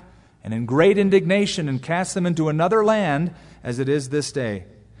wrath, and in great indignation, and cast them into another land as it is this day.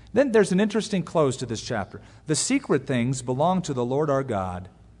 Then there's an interesting close to this chapter. The secret things belong to the Lord our God,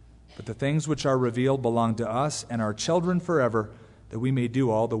 but the things which are revealed belong to us and our children forever, that we may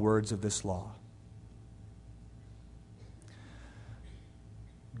do all the words of this law.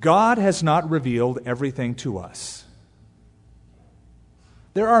 God has not revealed everything to us.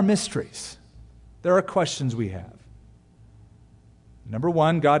 There are mysteries. There are questions we have. Number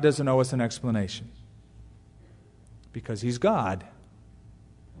one, God doesn't owe us an explanation because he's God.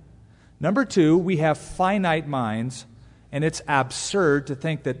 Number two, we have finite minds, and it's absurd to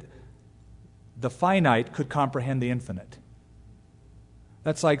think that the finite could comprehend the infinite.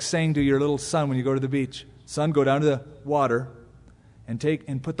 That's like saying to your little son when you go to the beach, son, go down to the water and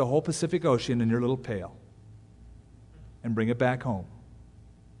put the whole Pacific Ocean in your little pail and bring it back home.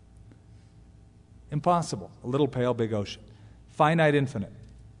 Impossible. A little pail, big ocean. Finite, infinite.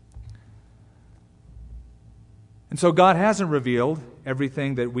 And so God hasn't revealed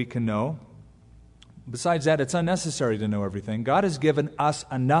everything that we can know. Besides that, it's unnecessary to know everything. God has given us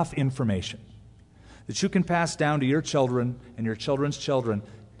enough information that you can pass down to your children and your children's children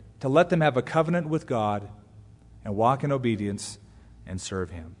to let them have a covenant with God and walk in obedience and serve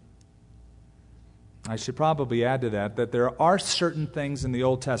him. I should probably add to that there are certain things in the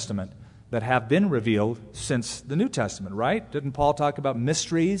Old Testament that have been revealed since the New Testament, right? Didn't Paul talk about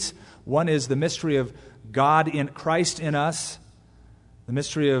mysteries? One is the mystery of God in Christ in us, the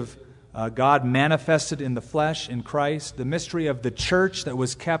mystery of God manifested in the flesh in Christ, the mystery of the church that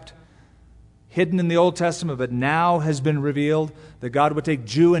was kept hidden in the Old Testament, but now has been revealed, that God would take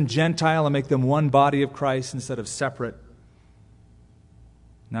Jew and Gentile and make them one body of Christ instead of separate.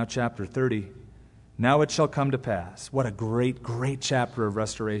 Now chapter 30. Now it shall come to pass. What a great, great chapter of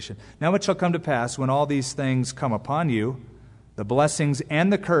restoration. Now it shall come to pass when all these things come upon you, the blessings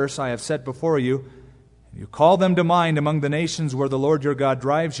and the curse I have set before you, you call them to mind among the nations where the Lord your God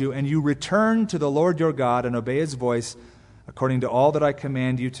drives you, and you return to the Lord your God and obey His voice according to all that I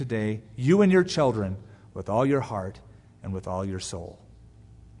command you today, you and your children, with all your heart and with all your soul.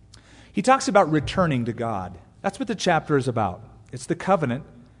 He talks about returning to God. That's what the chapter is about. It's the covenant.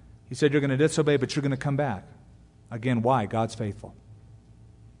 He said you're going to disobey, but you're going to come back. Again, why? God's faithful.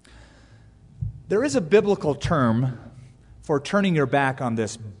 There is a biblical term for turning your back on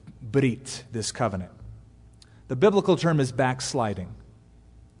this brit, this covenant. The biblical term is backsliding.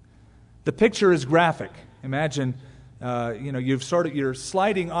 The picture is graphic. Imagine, you're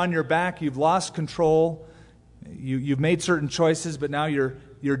sliding on your back. You've lost control. You've made certain choices, but now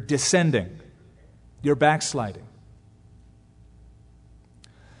you're descending. You're backsliding.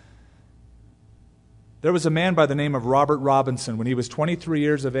 There was a man by the name of Robert Robinson. When he was 23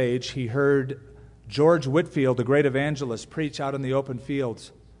 years of age, he heard George Whitefield, the great evangelist, preach out in the open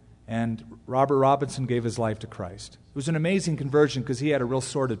fields. And Robert Robinson gave his life to Christ. It was an amazing conversion because he had a real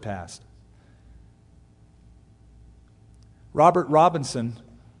sordid past. Robert Robinson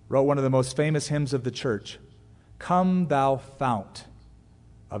wrote one of the most famous hymns of the church. Come thou fount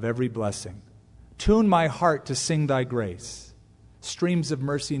of every blessing. Tune my heart to sing thy grace. Streams of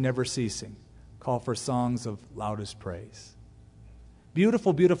mercy never ceasing. Call for songs of loudest praise.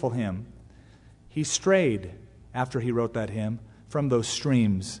 Beautiful, beautiful hymn. He strayed, after he wrote that hymn, from those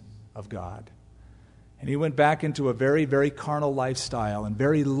streams of God. And he went back into a very, very carnal lifestyle and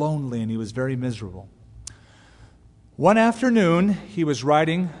very lonely, and he was very miserable. One afternoon, he was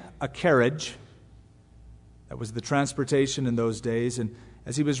riding a carriage. That was the transportation in those days. And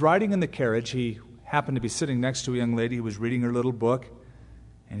as he was riding in the carriage, he happened to be sitting next to a young lady who was reading her little book.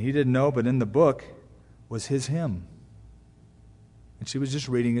 And he didn't know, but in the book was his hymn. And she was just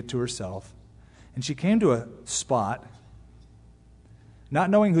reading it to herself. And she came to a spot, not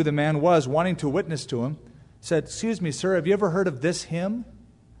knowing who the man was, wanting to witness to him, said, "Excuse me, sir, have you ever heard of this hymn?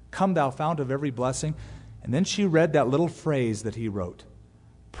 Come thou fount of every blessing." And then she read that little phrase that he wrote.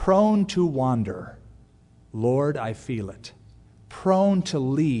 Prone to wander, Lord, I feel it. Prone to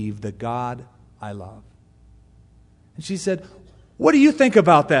leave the God I love. And she said, "What do you think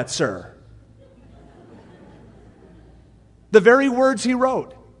about that, sir?" The very words he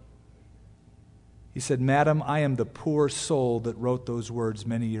wrote. He said, "Madam, I am the poor soul that wrote those words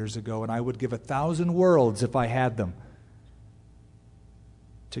many years ago, and I would give 1,000 worlds if I had them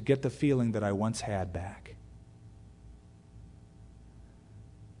to get the feeling that I once had back."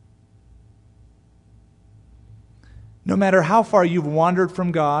 No matter how far you've wandered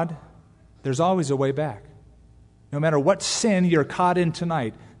from God, there's always a way back. No matter what sin you're caught in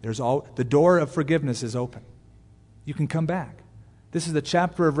tonight, the door of forgiveness is open. You can come back. This is the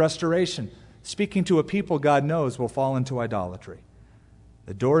chapter of restoration. Speaking to a people God knows will fall into idolatry.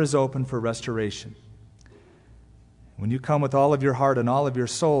 The door is open for restoration. When you come with all of your heart and all of your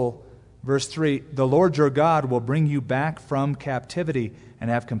soul, verse 3, the Lord your God will bring you back from captivity and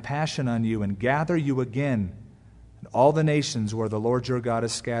have compassion on you and gather you again in all the nations where the Lord your God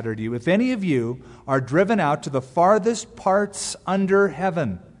has scattered you. If any of you are driven out to the farthest parts under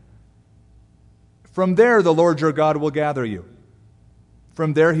heaven, from there the Lord your God will gather you.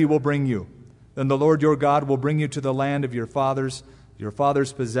 From there He will bring you. Then the Lord your God will bring you to the land of your fathers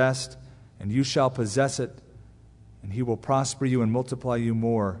possessed, and you shall possess it, and He will prosper you and multiply you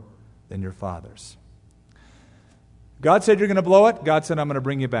more than your fathers. God said you're going to blow it. God said I'm going to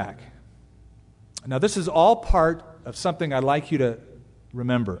bring you back. Now this is all part of something I'd like you to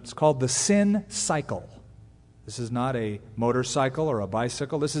remember. It's called the sin cycle. This is not a motorcycle or a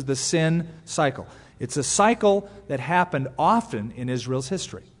bicycle. This is the sin cycle. It's a cycle that happened often in Israel's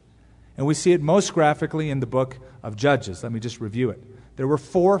history. And we see it most graphically in the book of Judges. Let me just review it. There were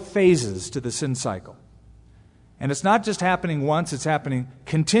 4 phases to the sin cycle. And it's not just happening once, it's happening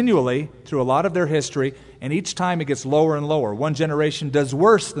continually through a lot of their history, and each time it gets lower and lower. One generation does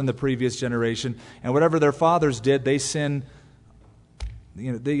worse than the previous generation, and whatever their fathers did, they sin.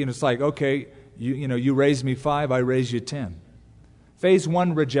 It's like, okay, you raised me 5, I raised you 10. Phase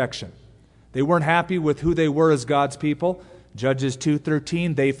 1, rejection. They weren't happy with who they were as God's people. Judges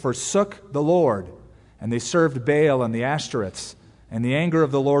 2:13, they forsook the Lord, and they served Baal and the Ashtoreths, and the anger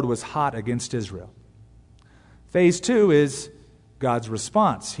of the Lord was hot against Israel. Phase 2 is God's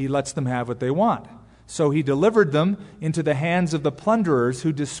response. He lets them have what they want. So He delivered them into the hands of the plunderers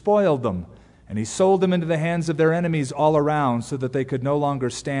who despoiled them, And he sold them into the hands of their enemies all around so that they could no longer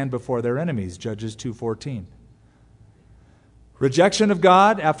stand before their enemies. Judges 2:14. Rejection of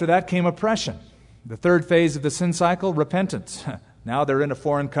God. After that came oppression. The third phase of the sin cycle, repentance. Now they're in a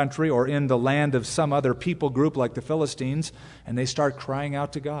foreign country or in the land of some other people group like the Philistines, and they start crying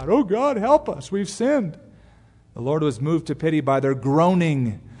out to God, "Oh God, help us, we've sinned." The Lord was moved to pity by their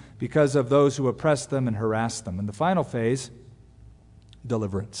groaning because of those who oppressed them and harassed them. And the final phase,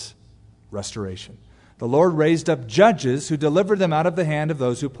 deliverance, restoration. The Lord raised up judges who delivered them out of the hand of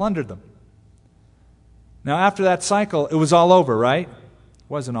those who plundered them. Now after that cycle, it was all over, right? It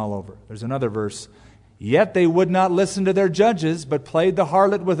wasn't all over. There's another verse. Yet they would not listen to their judges, but played the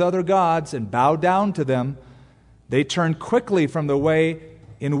harlot with other gods and bowed down to them. They turned quickly from the way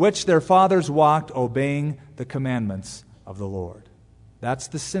in which their fathers walked, obeying the commandments of the Lord. That's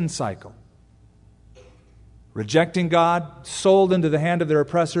the sin cycle. Rejecting God, sold into the hand of their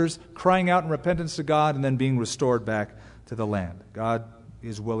oppressors, crying out in repentance to God, and then being restored back to the land. God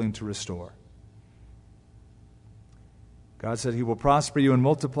is willing to restore. God said He will prosper you and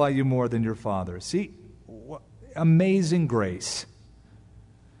multiply you more than your fathers. See, amazing grace.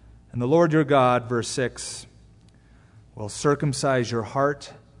 And the Lord your God, verse 6, will circumcise your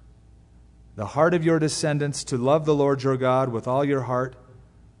heart, the heart of your descendants, to love the Lord your God with all your heart,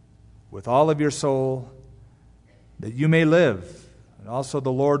 with all of your soul, that you may live. And also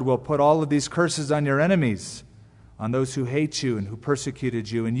the Lord will put all of these curses on your enemies, on those who hate you and who persecuted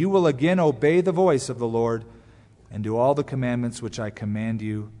you. And you will again obey the voice of the Lord and do all the commandments which I command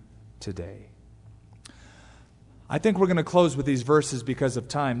you today. I think we're going to close with these verses because of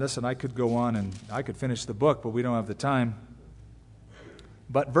time. Listen, I could go on and I could finish the book, but we don't have the time.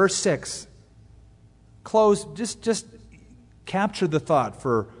 But verse 6, close, just capture the thought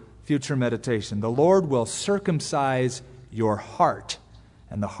for future meditation. The Lord will circumcise your heart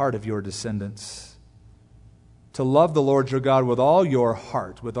and the heart of your descendants, to love the Lord your God with all your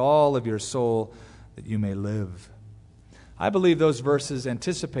heart, with all of your soul, that you may live. I believe those verses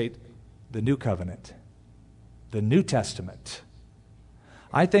anticipate the new covenant, the New Testament.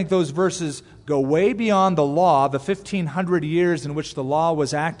 I think those verses go way beyond the law, the 1,500 years in which the law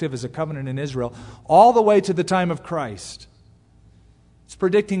was active as a covenant in Israel, all the way to the time of Christ. It's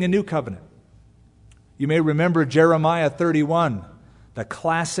predicting a new covenant. You may remember Jeremiah 31, the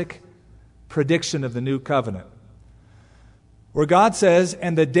classic prediction of the new covenant, where God says,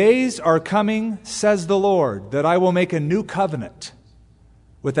 "And the days are coming, says the Lord, that I will make a new covenant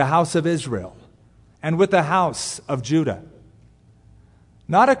with the house of Israel and with the house of Judah.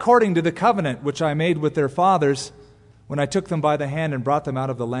 Not according to the covenant which I made with their fathers when I took them by the hand and brought them out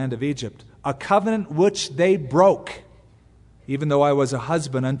of the land of Egypt, a covenant which they broke, even though I was a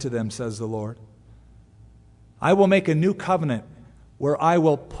husband unto them, says the Lord. I will make a new covenant where I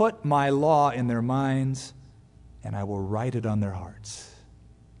will put my law in their minds and I will write it on their hearts."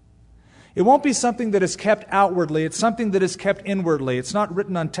 It won't be something that is kept outwardly. It's something that is kept inwardly. It's not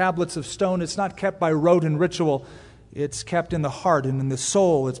written on tablets of stone. It's not kept by rote and ritual. It's kept in the heart and in the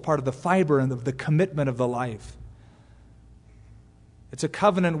soul. It's part of the fiber and of the commitment of the life. It's a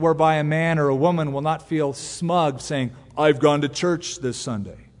covenant whereby a man or a woman will not feel smug saying, "I've gone to church this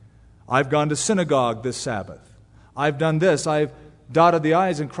Sunday. I've gone to synagogue this Sabbath. I've done this. I've dotted the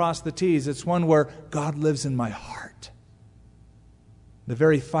I's and crossed the T's." It's one where God lives in my heart. The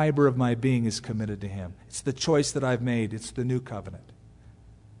very fiber of my being is committed to Him. It's the choice that I've made. It's the new covenant.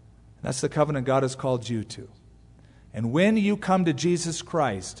 That's the covenant God has called you to. And when you come to Jesus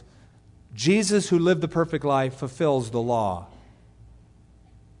Christ, Jesus, who lived the perfect life, fulfills the law.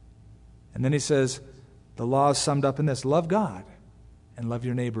 And then He says, the law is summed up in this: love God and love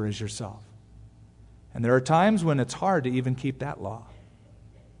your neighbor as yourself. And there are times when it's hard to even keep that law.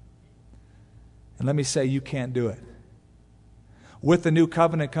 And let me say, you can't do it. With the new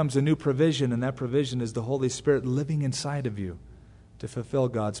covenant comes a new provision, and that provision is the Holy Spirit living inside of you to fulfill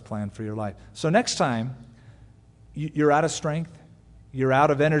God's plan for your life. So next time you're out of strength, you're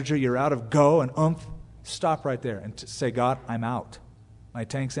out of energy, you're out of go and oomph, stop right there and say, "God, I'm out. My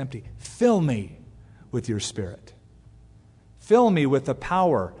tank's empty. Fill me with your Spirit. Fill me with the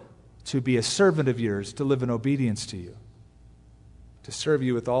power to be a servant of yours, to live in obedience to you, to serve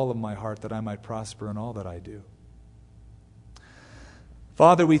you with all of my heart, that I might prosper in all that I do."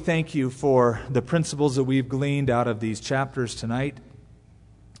 Father, we thank you for the principles that we've gleaned out of these chapters tonight.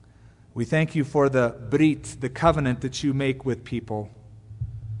 We thank you for the brit, the covenant that you make with people,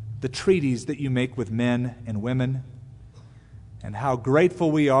 the treaties that you make with men and women, and how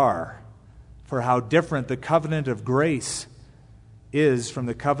grateful we are for how different the covenant of grace is from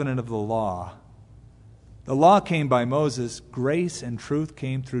the covenant of the law. The law came by Moses. Grace and truth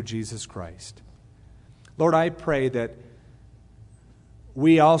came through Jesus Christ. Lord, I pray that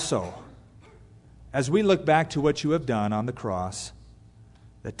we also, as we look back to what you have done on the cross,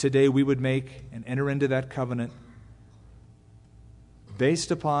 that today we would make and enter into that covenant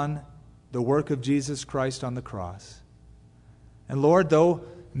based upon the work of Jesus Christ on the cross. And Lord, though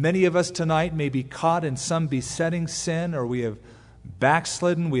many of us tonight may be caught in some besetting sin, or we have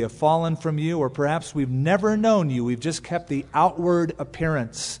backslidden, we have fallen from you, or perhaps we've never known you, we've just kept the outward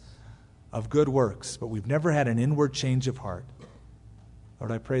appearance of good works, but we've never had an inward change of heart.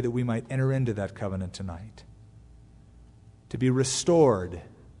 Lord, I pray that we might enter into that covenant tonight, to be restored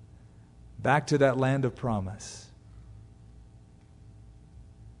back to that land of promise.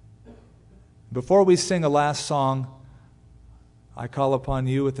 Before we sing a last song, I call upon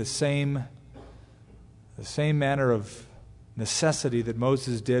you with the same manner of necessity that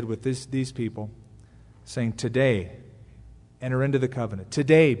Moses did with these people, saying, today, enter into the covenant.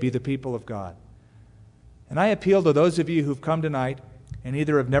 Today, be the people of God. And I appeal to those of you who've come tonight and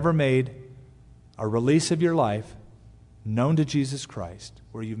either have never made a release of your life known to Jesus Christ,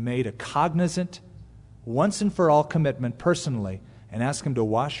 where you've made a cognizant, once and for all commitment personally, and ask Him to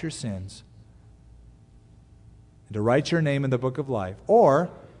wash your sins and to write your name in the book of life.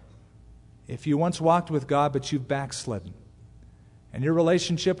 Or, if you once walked with God but you've backslidden, and your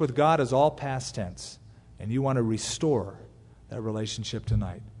relationship with God is all past tense, and you want to restore that relationship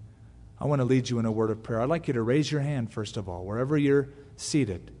tonight, I want to lead you in a word of prayer. I'd like you to raise your hand, first of all, wherever you're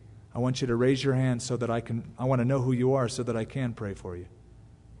seated. I want you to raise your hand so that I want to know who you are so that I can pray for you.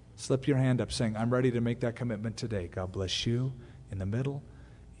 Slip your hand up saying, I'm ready to make that commitment today. God bless you. In the middle,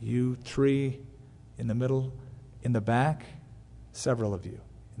 you three in the middle, in the back, several of you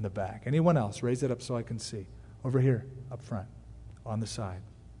in the back. Anyone else? Raise it up so I can see. Over here, up front, on the side.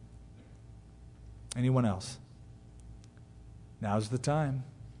 Anyone else? Now's the time.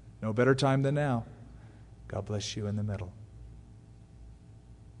 No better time than now. God bless you in the middle.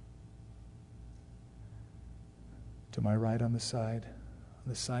 To my right on the side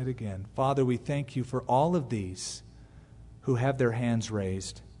again. Father, we thank you for all of these who have their hands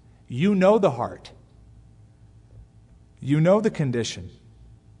raised. You know the heart. You know the condition.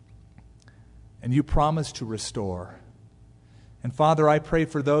 And you promise to restore. And Father, I pray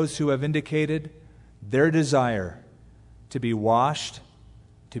for those who have indicated their desire to be washed,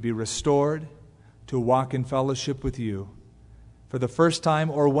 to be restored, to walk in fellowship with you for the first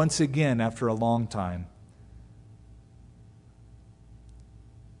time or once again after a long time.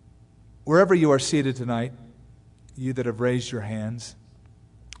 Wherever you are seated tonight, you that have raised your hands,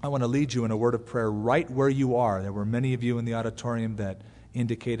 I want to lead you in a word of prayer right where you are. There were many of you in the auditorium that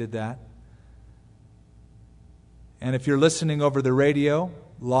indicated that. And if you're listening over the radio,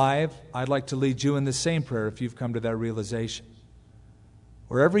 live, I'd like to lead you in the same prayer if you've come to that realization.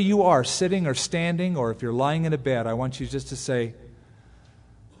 Wherever you are, sitting or standing, or if you're lying in a bed, I want you just to say,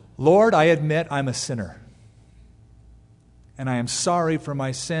 Lord, I admit I'm a sinner. And I am sorry for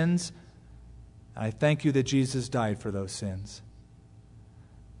my sins. And I thank you that Jesus died for those sins.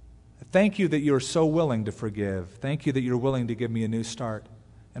 Thank you that you're so willing to forgive. Thank you that you're willing to give me a new start.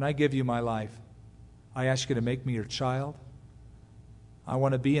 And I give you my life. I ask you to make me your child. I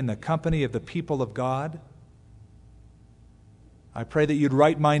want to be in the company of the people of God. I pray that you'd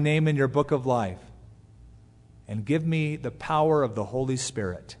write my name in your book of life and give me the power of the Holy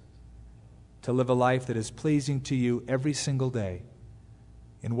Spirit to live a life that is pleasing to you every single day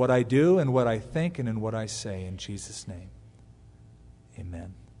in what I do and what I think and in what I say. In Jesus' name,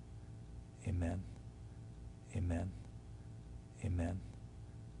 amen. Amen. Amen. Amen.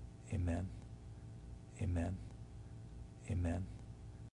 Amen. Amen. Amen.